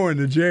 He's going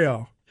to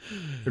jail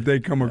if they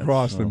come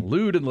across him.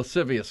 lewd and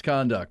lascivious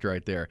conduct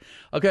right there.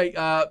 Okay,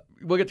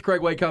 we'll get to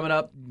Craig Way coming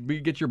up.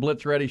 Get your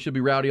blitz ready. Should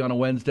be rowdy on a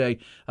Wednesday.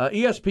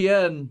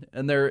 ESPN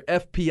and their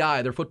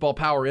FPI, their Football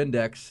Power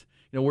Index,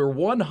 we're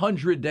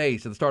 100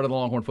 days to the start of the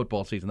Longhorn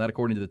football season. That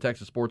according to the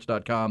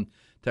TexasSports.com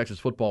Texas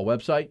football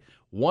website.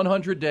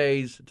 100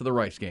 days to the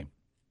Rice game.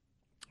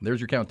 There's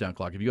your countdown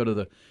clock. If you go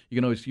to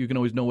you can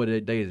always know what day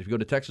it is. If you go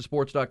to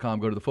TexasSports.com,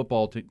 go to the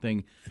football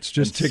thing. It's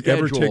just schedule,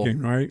 ever ticking,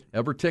 right?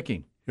 Ever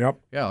ticking. Yep.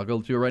 Yeah, I'll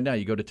go to it right now.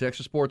 You go to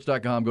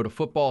TexasSports.com, go to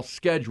football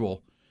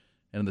schedule,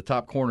 and in the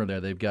top corner there,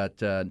 they've got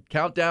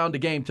countdown to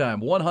game time.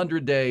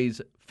 100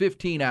 days,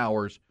 15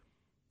 hours,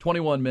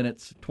 21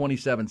 minutes,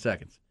 27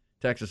 seconds.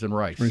 Texas and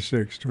Rice.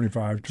 26,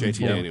 25,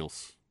 24. JT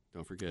Daniels.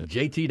 Don't forget.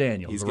 JT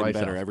Daniels. He's the getting Rice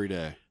better House. every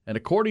day. And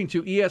according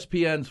to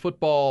ESPN's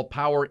Football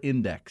Power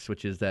Index,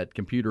 which is that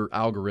computer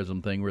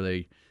algorithm thing where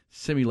they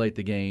simulate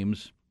the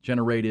games,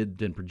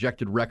 generated and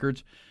projected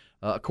records,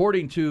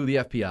 according to the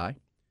FPI,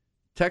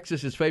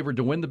 Texas is favored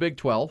to win the Big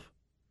 12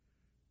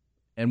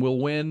 and will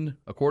win,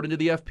 according to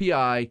the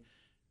FPI,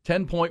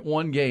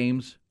 10.1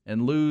 games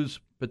and lose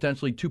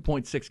potentially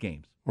 2.6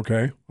 games.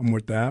 Okay, I'm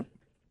with that.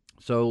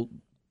 So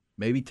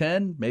maybe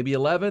 10, maybe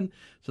 11.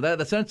 So that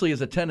essentially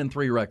is a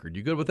 10-3 record.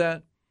 You good with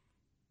that?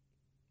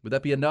 Would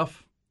that be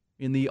enough?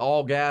 in the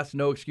all-gas,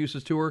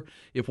 no-excuses tour,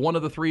 if one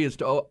of the three is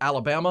to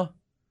Alabama,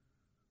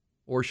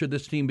 or should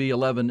this team be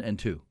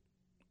 11-2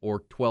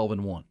 or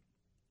 12-1?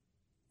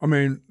 I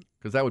mean,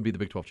 because that would be the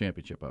Big 12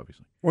 championship,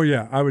 obviously. Well,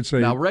 yeah, I would say.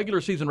 Now, regular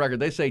season record,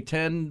 they say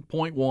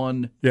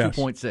 10.1, yes.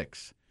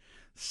 2.6.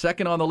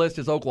 Second on the list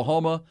is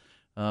Oklahoma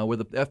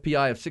with an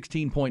FPI of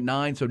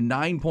 16.9, so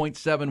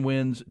 9.7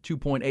 wins,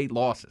 2.8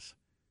 losses.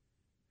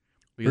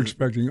 You're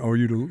expecting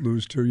OU to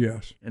lose too,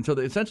 yes. And so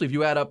essentially, if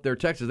you add up their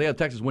Texas, they have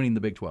Texas winning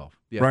the Big 12.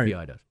 The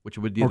FPI does, which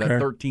would be that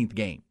 13th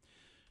game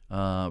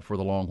for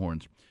the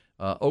Longhorns.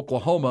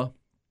 Oklahoma,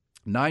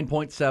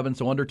 9.7,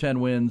 so under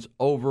 10 wins,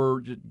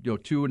 over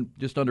 2 and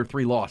just under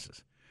 3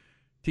 losses.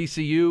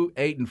 TCU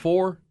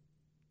 8-4,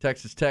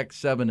 Texas Tech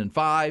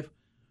 7-5,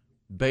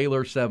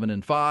 Baylor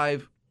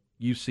 7-5,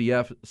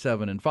 UCF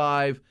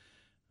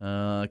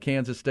 7-5,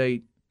 Kansas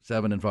State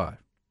 7-5,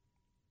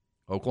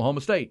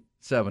 Oklahoma State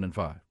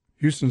 7-5.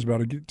 Houston's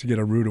about to get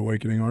a rude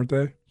awakening, aren't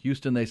they?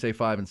 Houston, they say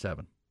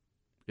 5-7,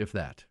 if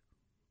that.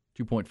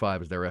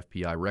 2.5 is their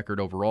FPI record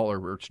overall,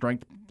 or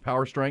strength,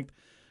 power strength.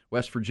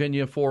 West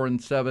Virginia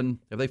 4-7.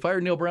 Have they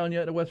fired Neil Brown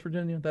yet at West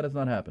Virginia? That has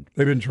not happened.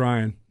 They've been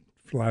trying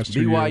for the last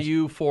 2 years.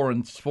 BYU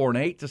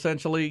 4-8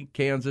 essentially.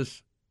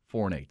 Kansas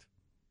 4-8.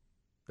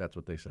 That's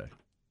what they say.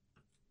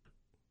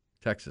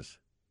 Texas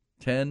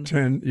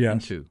 10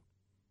 yes. 2.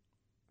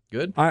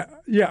 Good.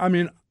 I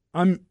mean,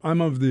 I'm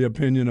of the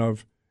opinion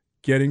of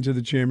getting to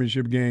the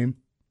championship game.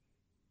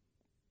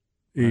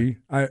 You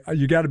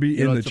got to be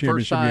in the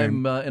championship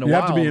game. You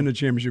have to be in the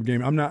championship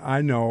game.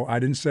 I know. I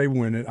didn't say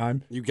win it.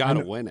 You got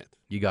to win it.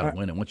 You got to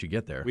win it once you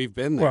get there. We've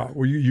been there.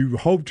 Well, you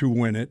hope to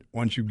win it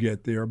once you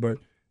get there, but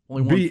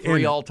only won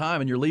 3 all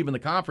time, and you're leaving the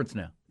conference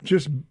now.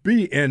 Just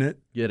be in it.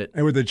 Get it.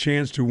 And with a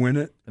chance to win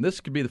it. And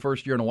this could be the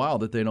first year in a while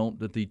that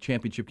the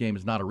championship game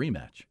is not a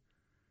rematch,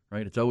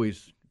 right? It's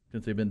always,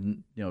 since they've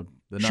been the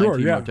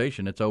 9-team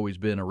rotation, it's always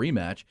been a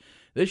rematch.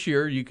 This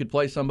year, you could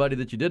play somebody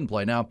that you didn't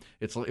play. Now,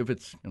 if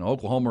it's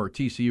Oklahoma or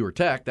TCU or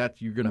Tech,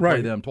 you're going to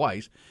play them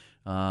twice.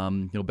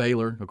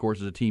 Baylor, of course,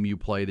 is a team you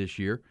play this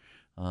year.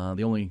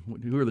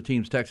 Who are the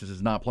teams Texas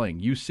is not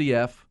playing?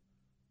 UCF,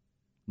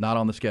 not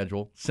on the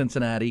schedule.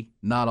 Cincinnati,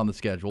 not on the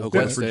schedule.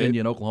 West Virginia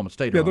and Oklahoma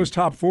State. Yeah, those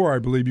top 4, I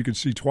believe, you could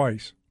see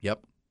twice.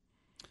 Yep,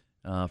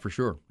 for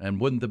sure.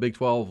 And wouldn't the Big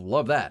 12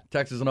 love that?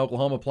 Texas and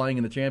Oklahoma playing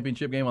in the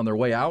championship game on their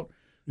way out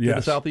to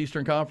the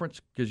Southeastern Conference?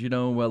 Because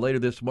later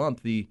this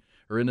month,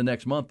 in the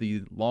next month,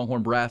 the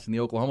Longhorn Brass and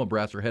the Oklahoma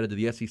Brass are headed to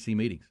the SEC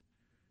meetings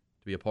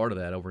to be a part of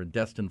that over in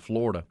Destin,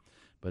 Florida.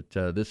 But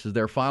this is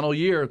their final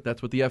year.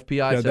 That's what the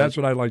FPI says. Yeah, that's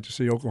what I'd like to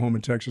see, Oklahoma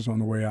and Texas on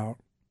the way out.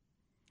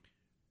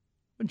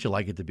 Wouldn't you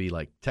like it to be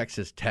like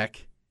Texas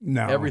Tech?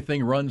 No.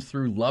 Everything runs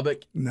through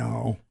Lubbock?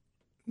 No,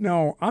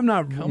 I'm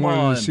not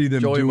wanting to see them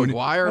Joey do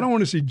McGuire. I don't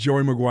want to see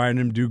Joey McGuire and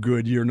him do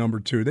good year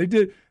number 2. They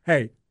did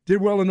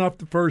well enough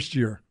the first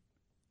year.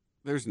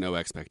 There's no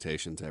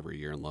expectations every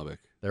year in Lubbock.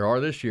 There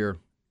are this year.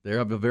 They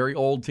have a very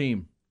old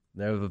team.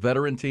 They have a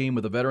veteran team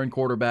with a veteran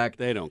quarterback.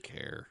 They don't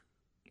care.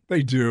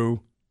 They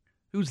do.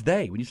 Who's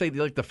they? When you say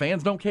the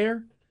fans don't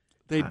care?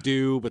 They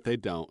do, but they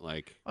don't.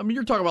 I mean,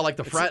 you're talking about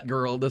the frat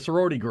girl, the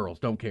sorority girls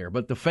don't care.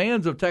 But the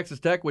fans of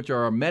Texas Tech, which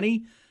are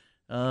many.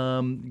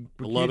 The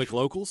Lubbock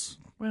locals?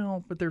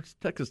 Well, but there's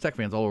Texas Tech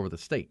fans all over the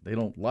state. A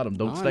lot of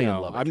them don't stay in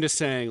Lubbock. I'm just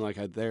saying,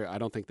 I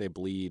don't think they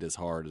bleed as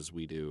hard as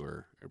we do,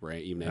 or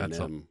even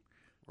A&M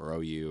or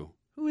OU.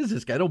 Who is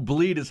this guy? Don't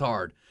bleed as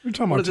hard. You're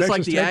talking about Texas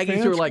Texas the Tech Aggies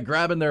fans? who are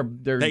grabbing their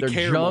They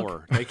care junk?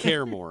 more. They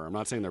care more. I'm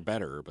not saying they're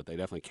better, but they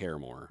definitely care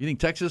more. You think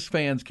Texas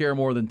fans care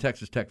more than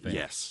Texas Tech fans?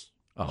 Yes.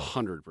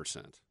 100%.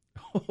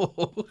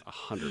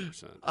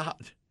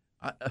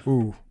 100%.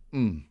 Ooh.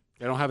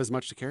 They don't have as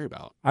much to care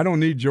about. I don't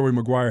need Joey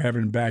McGuire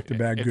having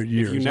back-to-back good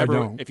years.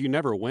 If you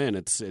never win,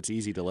 it's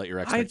easy to let your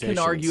expectations. I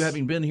can argue,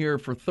 having been here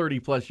for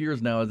 30-plus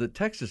years now, that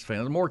Texas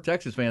fans, more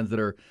Texas fans that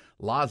are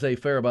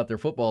laissez-faire about their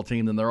football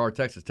team than there are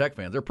Texas Tech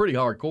fans. They're pretty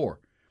hardcore.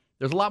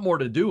 There's a lot more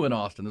to do in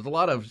Austin. There's a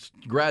lot of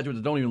graduates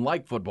that don't even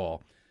like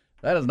football.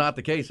 That is not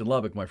the case in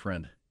Lubbock, my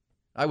friend.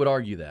 I would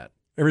argue that.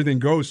 Everything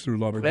goes through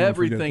Lubbock.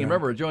 Everything.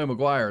 Remember, Joey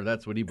McGuire,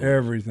 that's what he believes.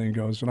 Everything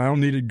goes. And I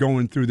don't need it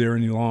going through there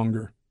any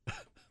longer.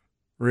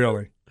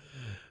 Really.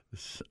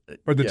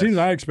 But the teams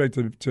I expect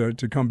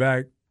to come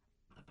back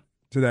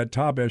to that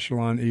top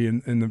echelon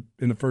in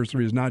the first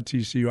 3 is not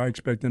TCU. I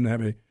expect them to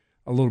have a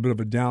little bit of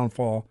a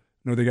downfall.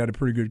 I know they got a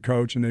pretty good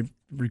coach, and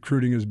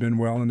recruiting has been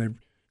well, and they've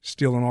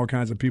stealing all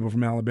kinds of people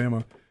from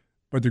Alabama.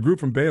 But the group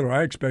from Baylor,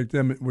 I expect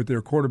them with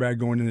their quarterback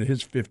going into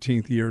his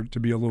 15th year to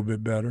be a little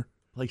bit better.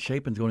 Blake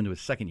Shapen's going into his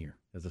 2nd year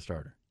as a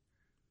starter.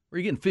 Where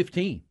are you getting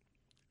 15?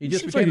 He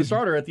just became a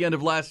starter at the end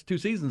of last 2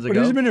 seasons ago.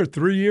 But he's been there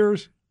 3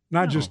 years,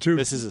 not just 2.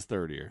 This is his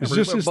 3rd year. Is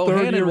this his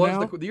 3rd year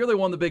now? The year they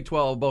won the Big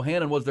 12,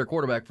 Bohannon was their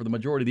quarterback for the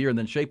majority of the year, and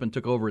then Shapen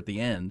took over at the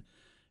end.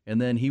 And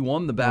then he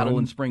won the battle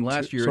in spring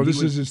last year. So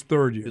this is his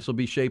 3rd year. This will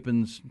be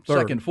Shapen's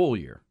 2nd full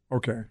year.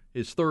 Okay.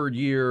 His 3rd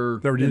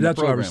year.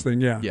 That's what I was thinking,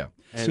 yeah. Yeah.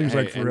 Seems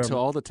like forever. And to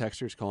all the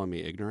texters calling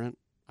me ignorant,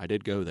 I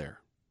did go there.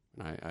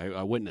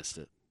 I witnessed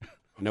it.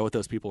 I know what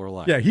those people are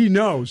like. Yeah, he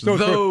knows.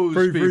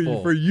 Those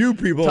people. For you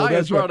people. Ty has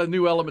that's brought a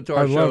new element to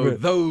our show.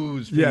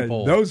 Those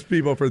people. Yeah, those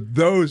people for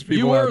those people.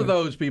 You were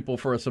those people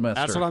for a semester.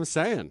 That's what I'm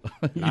saying.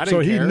 So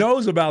he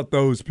knows about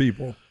those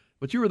people.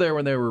 But you were there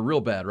when they were real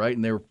bad, right?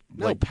 And they were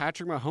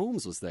Patrick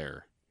Mahomes was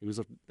there.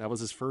 That was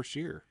his first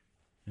year.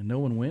 And no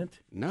one went?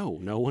 No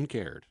one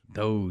cared.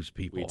 Those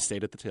people. We'd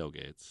stayed at the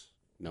tailgates.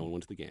 No one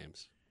went to the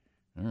games.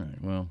 All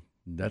right. Well,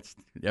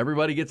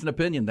 everybody gets an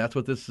opinion. That's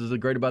what this is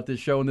great about this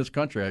show in this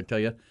country, I tell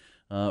you,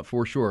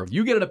 for sure.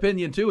 You get an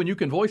opinion, too, and you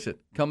can voice it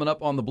coming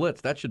up on the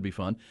Blitz. That should be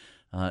fun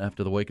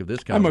after the wake of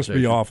this conversation. I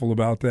must be awful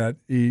about that,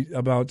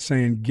 about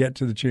saying get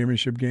to the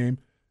championship game.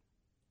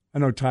 I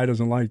know Ty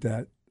doesn't like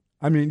that.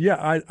 I mean,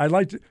 yeah, I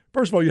like to.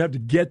 First of all, you have to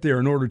get there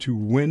in order to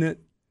win it.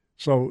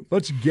 So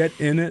let's get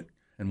in it.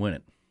 And win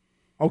it.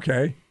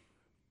 Okay.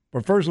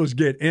 But first, let's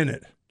get in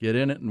it. Get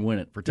in it and win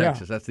it for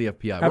Texas. Yeah. That's the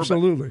FPI.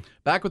 Absolutely.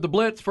 Back with the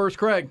Blitz. First,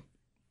 Craig.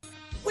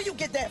 Where you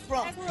get that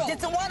from? Did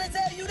Tawana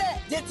tell you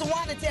that? Did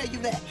Tawana tell you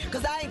that?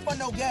 Because I ain't for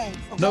no games.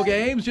 Okay? No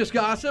games, just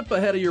gossip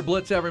ahead of your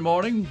Blitz every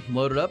morning.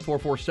 Load it up,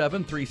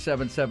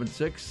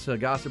 447-3776.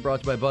 Gossip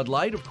brought to you by Bud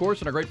Light, of course,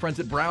 and our great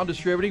friends at Brown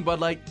Distributing. Bud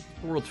Light,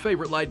 the world's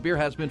favorite light beer,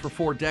 has been for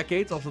 4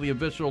 decades. Also the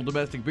official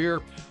domestic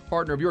beer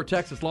partner of your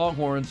Texas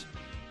Longhorns.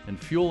 And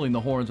fueling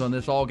the Horns on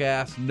this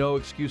all-gas,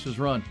 no-excuses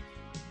run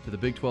to the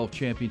Big 12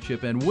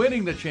 championship and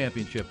winning the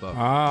championship.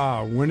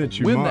 Win it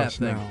you win must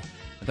that thing. now.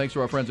 And thanks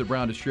to our friends at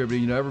Brown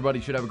Distributing. Everybody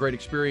should have a great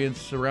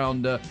experience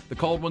around the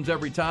cold ones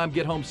every time.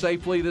 Get home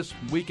safely this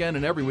weekend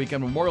and every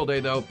weekend. Memorial Day,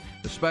 though,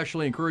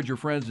 especially encourage your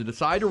friends to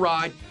decide to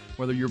ride,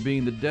 whether you're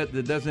being the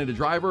designated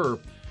driver or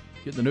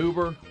getting an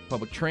Uber,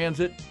 public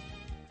transit.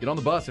 Get on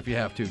the bus if you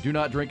have to. Do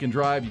not drink and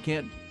drive. You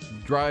can't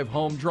drive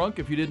home drunk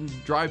if you didn't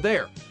drive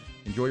there.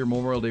 Enjoy your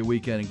Memorial Day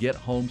weekend and get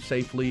home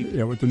safely.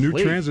 Yeah, with the new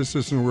transit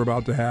system we're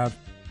about to have,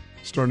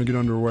 starting to get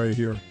underway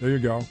here. There you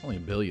go. Only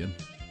 $1 billion.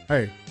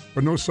 Hey,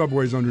 but no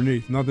subways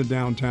underneath. Nothing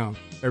downtown.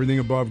 Everything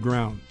above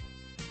ground.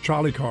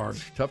 Trolley cars.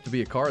 It's tough to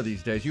be a car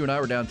these days. You and I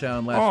were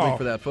downtown last week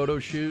for that photo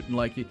shoot, and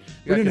we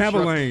didn't have a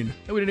lane.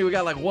 We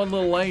got like one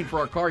little lane for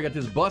our car. You got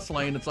this bus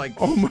lane. It's like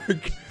 7 miles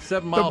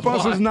wide. The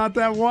bus is not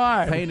that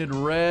wide. Painted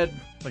red.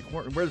 Like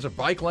where's a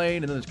bike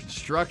lane, and then there's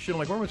construction.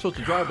 Like where am I supposed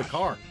to drive the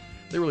car?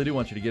 They really do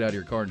want you to get out of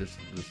your car and just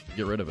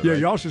get rid of it. Yeah,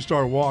 right? Y'all should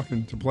start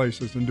walking to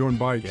places and doing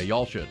bikes. Yeah,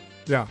 y'all should.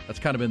 Yeah. That's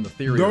kind of been the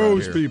theory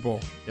Those around here. people.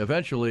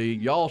 Eventually,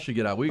 y'all should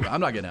get out. I'm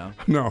not getting out.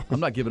 No. I'm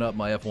not giving up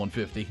my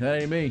F-150.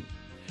 That ain't me.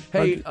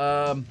 Hey,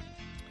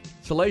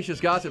 salacious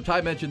gossip.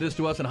 Ty mentioned this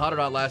to us in Hot or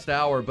Not last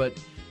hour, but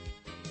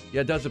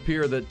yeah, it does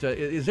appear that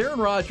is Aaron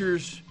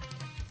Rodgers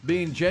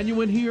being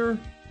genuine here?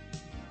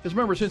 Because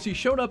remember, since he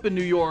showed up in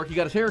New York, he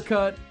got his hair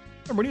cut.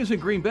 Remember, when he was in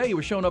Green Bay, he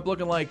was showing up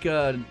looking like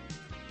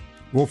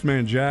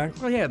Wolfman Jack.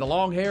 Well, yeah, the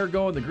long hair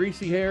going, the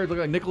greasy hair, looked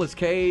like Nicolas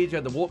Cage,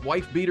 had the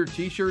wife beater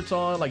T-shirts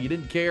on, like he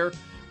didn't care.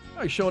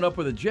 Now he's showing up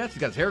with the Jets.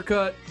 He's got his hair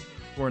cut,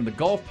 wearing the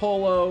golf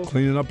polo.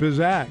 Cleaning up his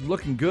act.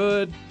 Looking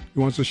good. He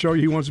wants to show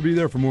you he wants to be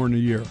there for more than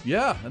a year.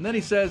 Yeah, and then he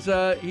says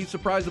he's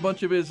surprised a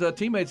bunch of his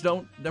teammates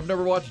have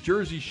never watched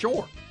Jersey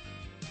Shore.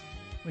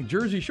 Like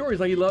Jersey Shore, he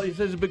says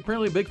he's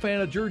apparently a big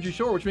fan of Jersey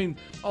Shore, which means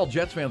all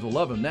Jets fans will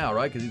love him now,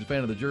 right? Because he's a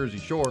fan of the Jersey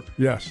Shore.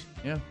 Yes.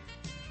 Yeah,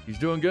 he's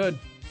doing good.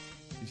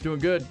 He's doing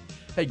good.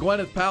 Hey,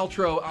 Gwyneth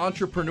Paltrow,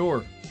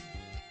 entrepreneur.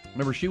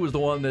 Remember, she was the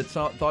one that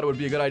thought it would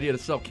be a good idea to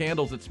sell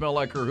candles that smell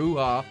like her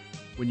hoo-ha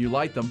when you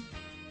light them.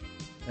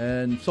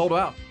 And sold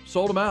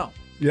them out.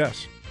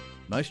 Yes.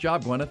 Nice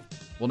job, Gwyneth.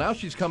 Well, now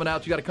she's coming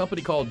out. She got a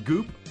company called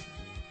Goop.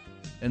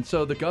 And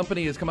so the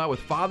company has come out with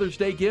Father's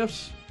Day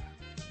gifts.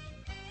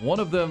 One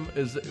of them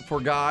is for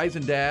guys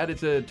and dad.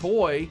 It's a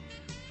toy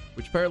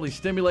which apparently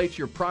stimulates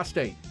your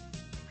prostate.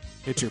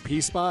 Hit your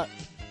P-spot?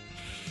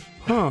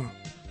 Huh.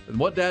 And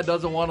what dad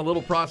doesn't want a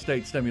little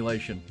prostate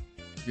stimulation?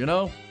 You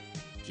know?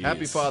 Jeez.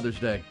 Happy Father's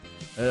Day.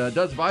 It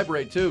does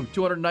vibrate, too.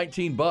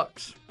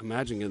 $219.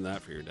 Imagine getting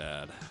that for your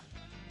dad.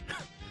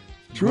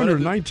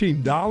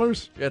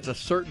 $219? It's a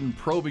certain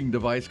probing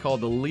device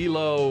called the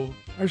Lilo.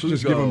 I should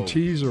just give him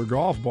tees or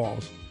golf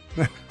balls.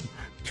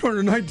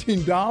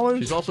 $219?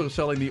 She's also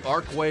selling the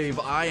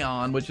Arcwave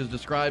Ion, which is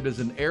described as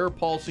an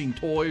air-pulsing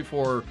toy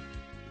for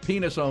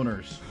penis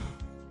owners.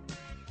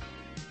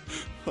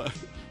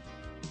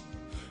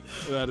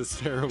 That is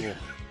terrible.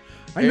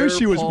 I knew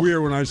she was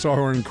weird when I saw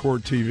her on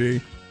court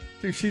TV.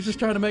 Dude, she's just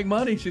trying to make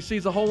money. She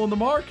sees a hole in the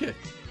market.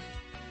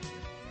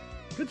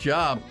 Good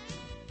job.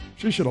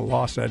 She should have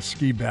lost that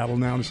ski battle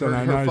now.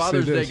 Her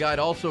Father's Day guide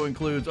also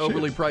includes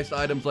overly priced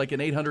items like an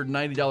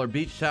 $890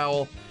 beach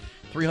towel,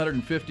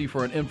 $350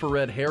 for an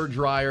infrared hair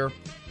dryer,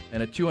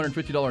 and a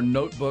 $250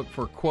 notebook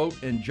for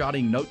quote and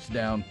jotting notes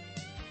down.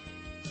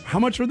 How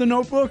much for the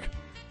notebook?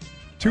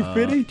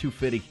 $250?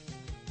 $250.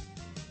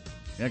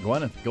 Yeah,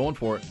 Gwyneth, going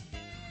for it.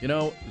 You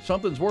know,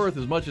 something's worth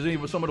as much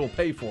as somebody will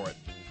pay for it.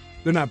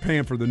 They're not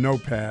paying for the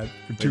notepad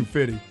for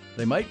 $250.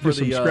 They might for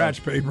some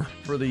scratch paper.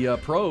 For the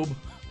probe.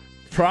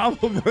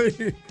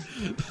 Probably.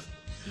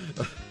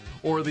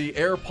 Or the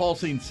air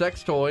pulsing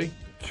sex toy.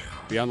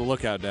 Be on the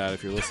lookout, Dad,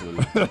 if you're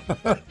listening.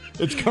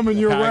 It's coming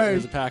your way.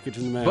 There's a package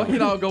in the mail. Bucky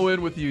and I'll go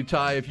in with you,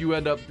 Ty. If you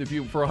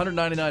for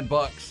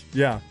 $199,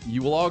 Yeah.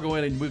 you will all go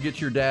in and we'll get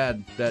your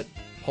dad that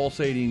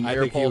pulsating, I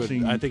air think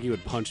pulsing. I think he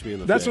would punch me in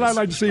the That's face. what I'd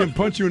like to see him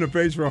punch you in the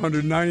face for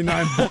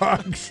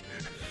 $199.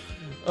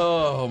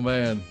 Oh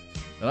man!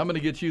 And I'm going to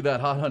get you that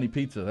hot honey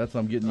pizza. That's what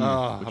I'm getting you.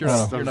 Oh, But you're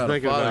not, I'm you're not a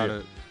thinking about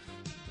fighter.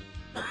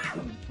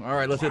 it. All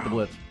right, let's hit the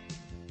blitz.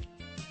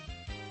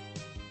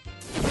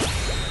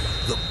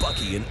 The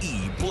Bucky and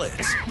E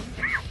Blitz.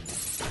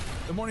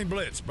 The Morning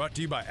Blitz brought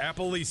to you by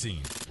Apple Leasing,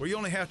 where you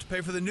only have to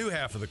pay for the new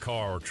half of the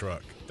car or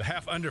truck, the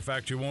half under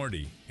factory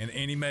warranty, in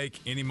any make,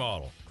 any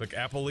model. Click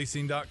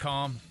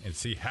appleleasing.com and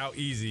see how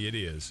easy it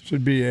is.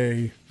 Should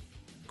be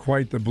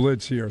quite the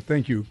blitz here.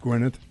 Thank you,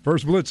 Gwyneth.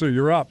 First blitzer,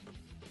 you're up.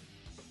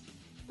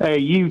 Hey,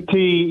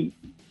 UT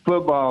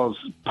football's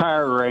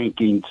power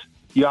rankings.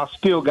 Y'all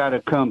still got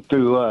to come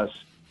through us.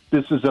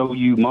 This is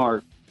OU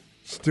Mark.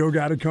 Still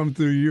got to come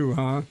through you,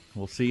 huh?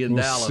 We'll see you in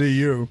We'll Dallas. see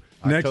you.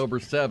 October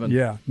 7th.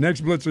 Yeah.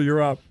 Next blitzer,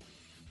 you're up.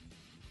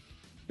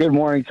 Good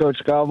morning, Coach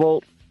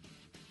Cobbold.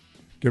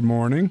 Good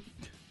morning.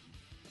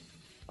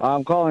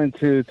 I'm calling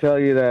to tell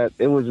you that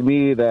it was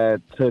me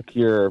that took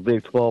your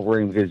Big 12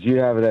 ring because you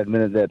haven't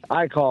admitted that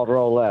I called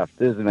roll left.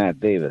 This is Matt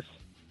Davis.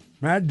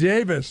 Matt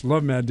Davis.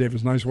 Love Matt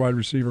Davis. Nice wide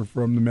receiver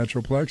from the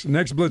Metroplex.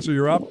 Next blitzer,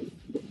 you're up.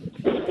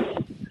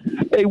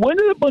 Hey, when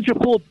did a bunch of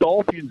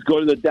Philadelphians go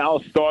to the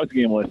Dallas Stars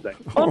game last night?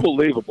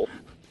 Unbelievable.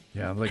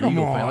 Yeah, like Come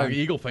Eagle, on. like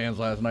Eagle fans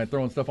last night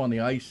throwing stuff on the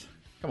ice.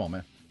 Come on,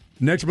 man.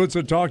 Next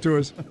blitzer, talk to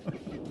us.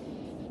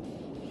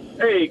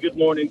 Hey, good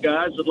morning,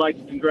 guys. I'd like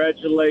to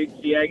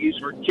congratulate the Aggies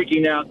for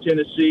kicking out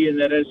Tennessee in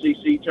that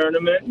SEC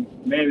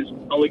tournament. Man, it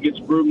only gets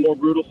more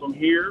brutal from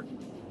here.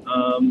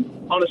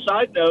 On a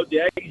side note, the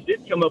Aggies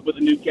did come up with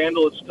a new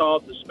candle. It's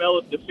called the Smell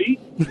of Defeat.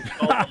 It's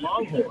called the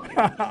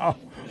Longhorn.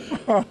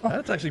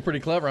 That's actually pretty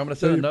clever. I'm going to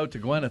send a note to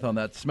Gwyneth on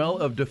that. Smell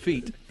of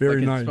defeat. Very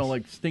like nice. Smell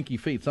like stinky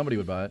feet. Somebody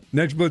would buy it.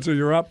 Next blitzer,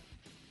 you're up.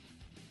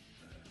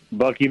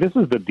 Bucky, this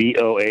is the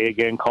DOA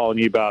again calling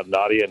you about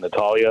Nadia and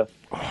Natalia.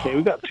 Okay,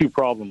 we've got two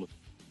problems.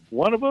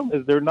 One of them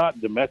is they're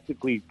not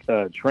domestically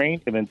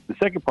trained, and then the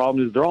second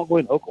problem is they're all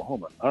going to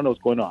Oklahoma. I don't know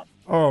what's going on.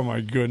 Oh, my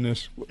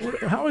goodness.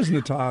 How is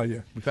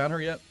Natalia? We found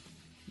her yet?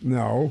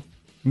 No.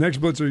 Next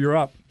blitzer, you're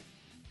up.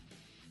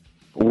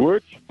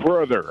 Which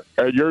brother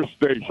at your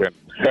station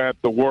had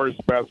the worst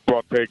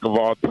basketball take of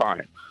all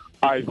time?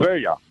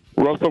 Isaiah,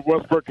 Russell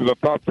Westbrook is a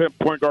top 10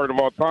 point guard of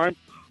all time,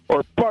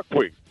 or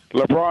Buckley,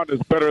 LeBron is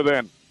better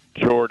than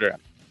Jordan?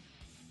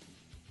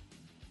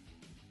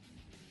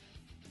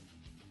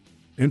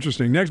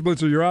 Interesting. Next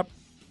blitzer, you're up.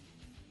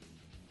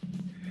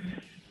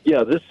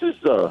 Yeah, this is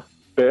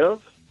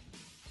Bev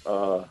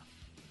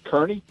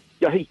Kearney.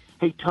 Yeah, hey,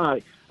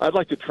 Ty, I'd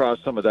like to try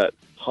some of that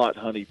hot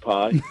honey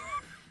pie.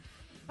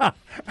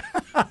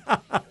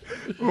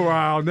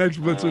 Wow. Next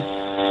blitzer.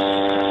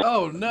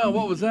 Oh, no.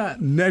 What was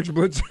that? Next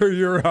blitzer,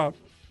 you're up.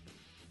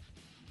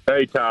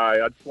 Hey,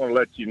 Ty, I just want to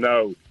let you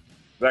know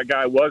that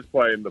guy was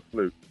playing the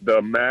flute,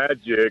 the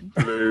magic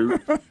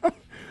flute.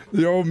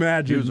 The old He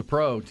magic. was a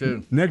pro,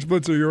 too. Next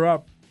blitzer, you're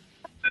up.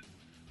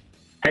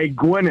 Hey,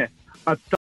 Gwyneth,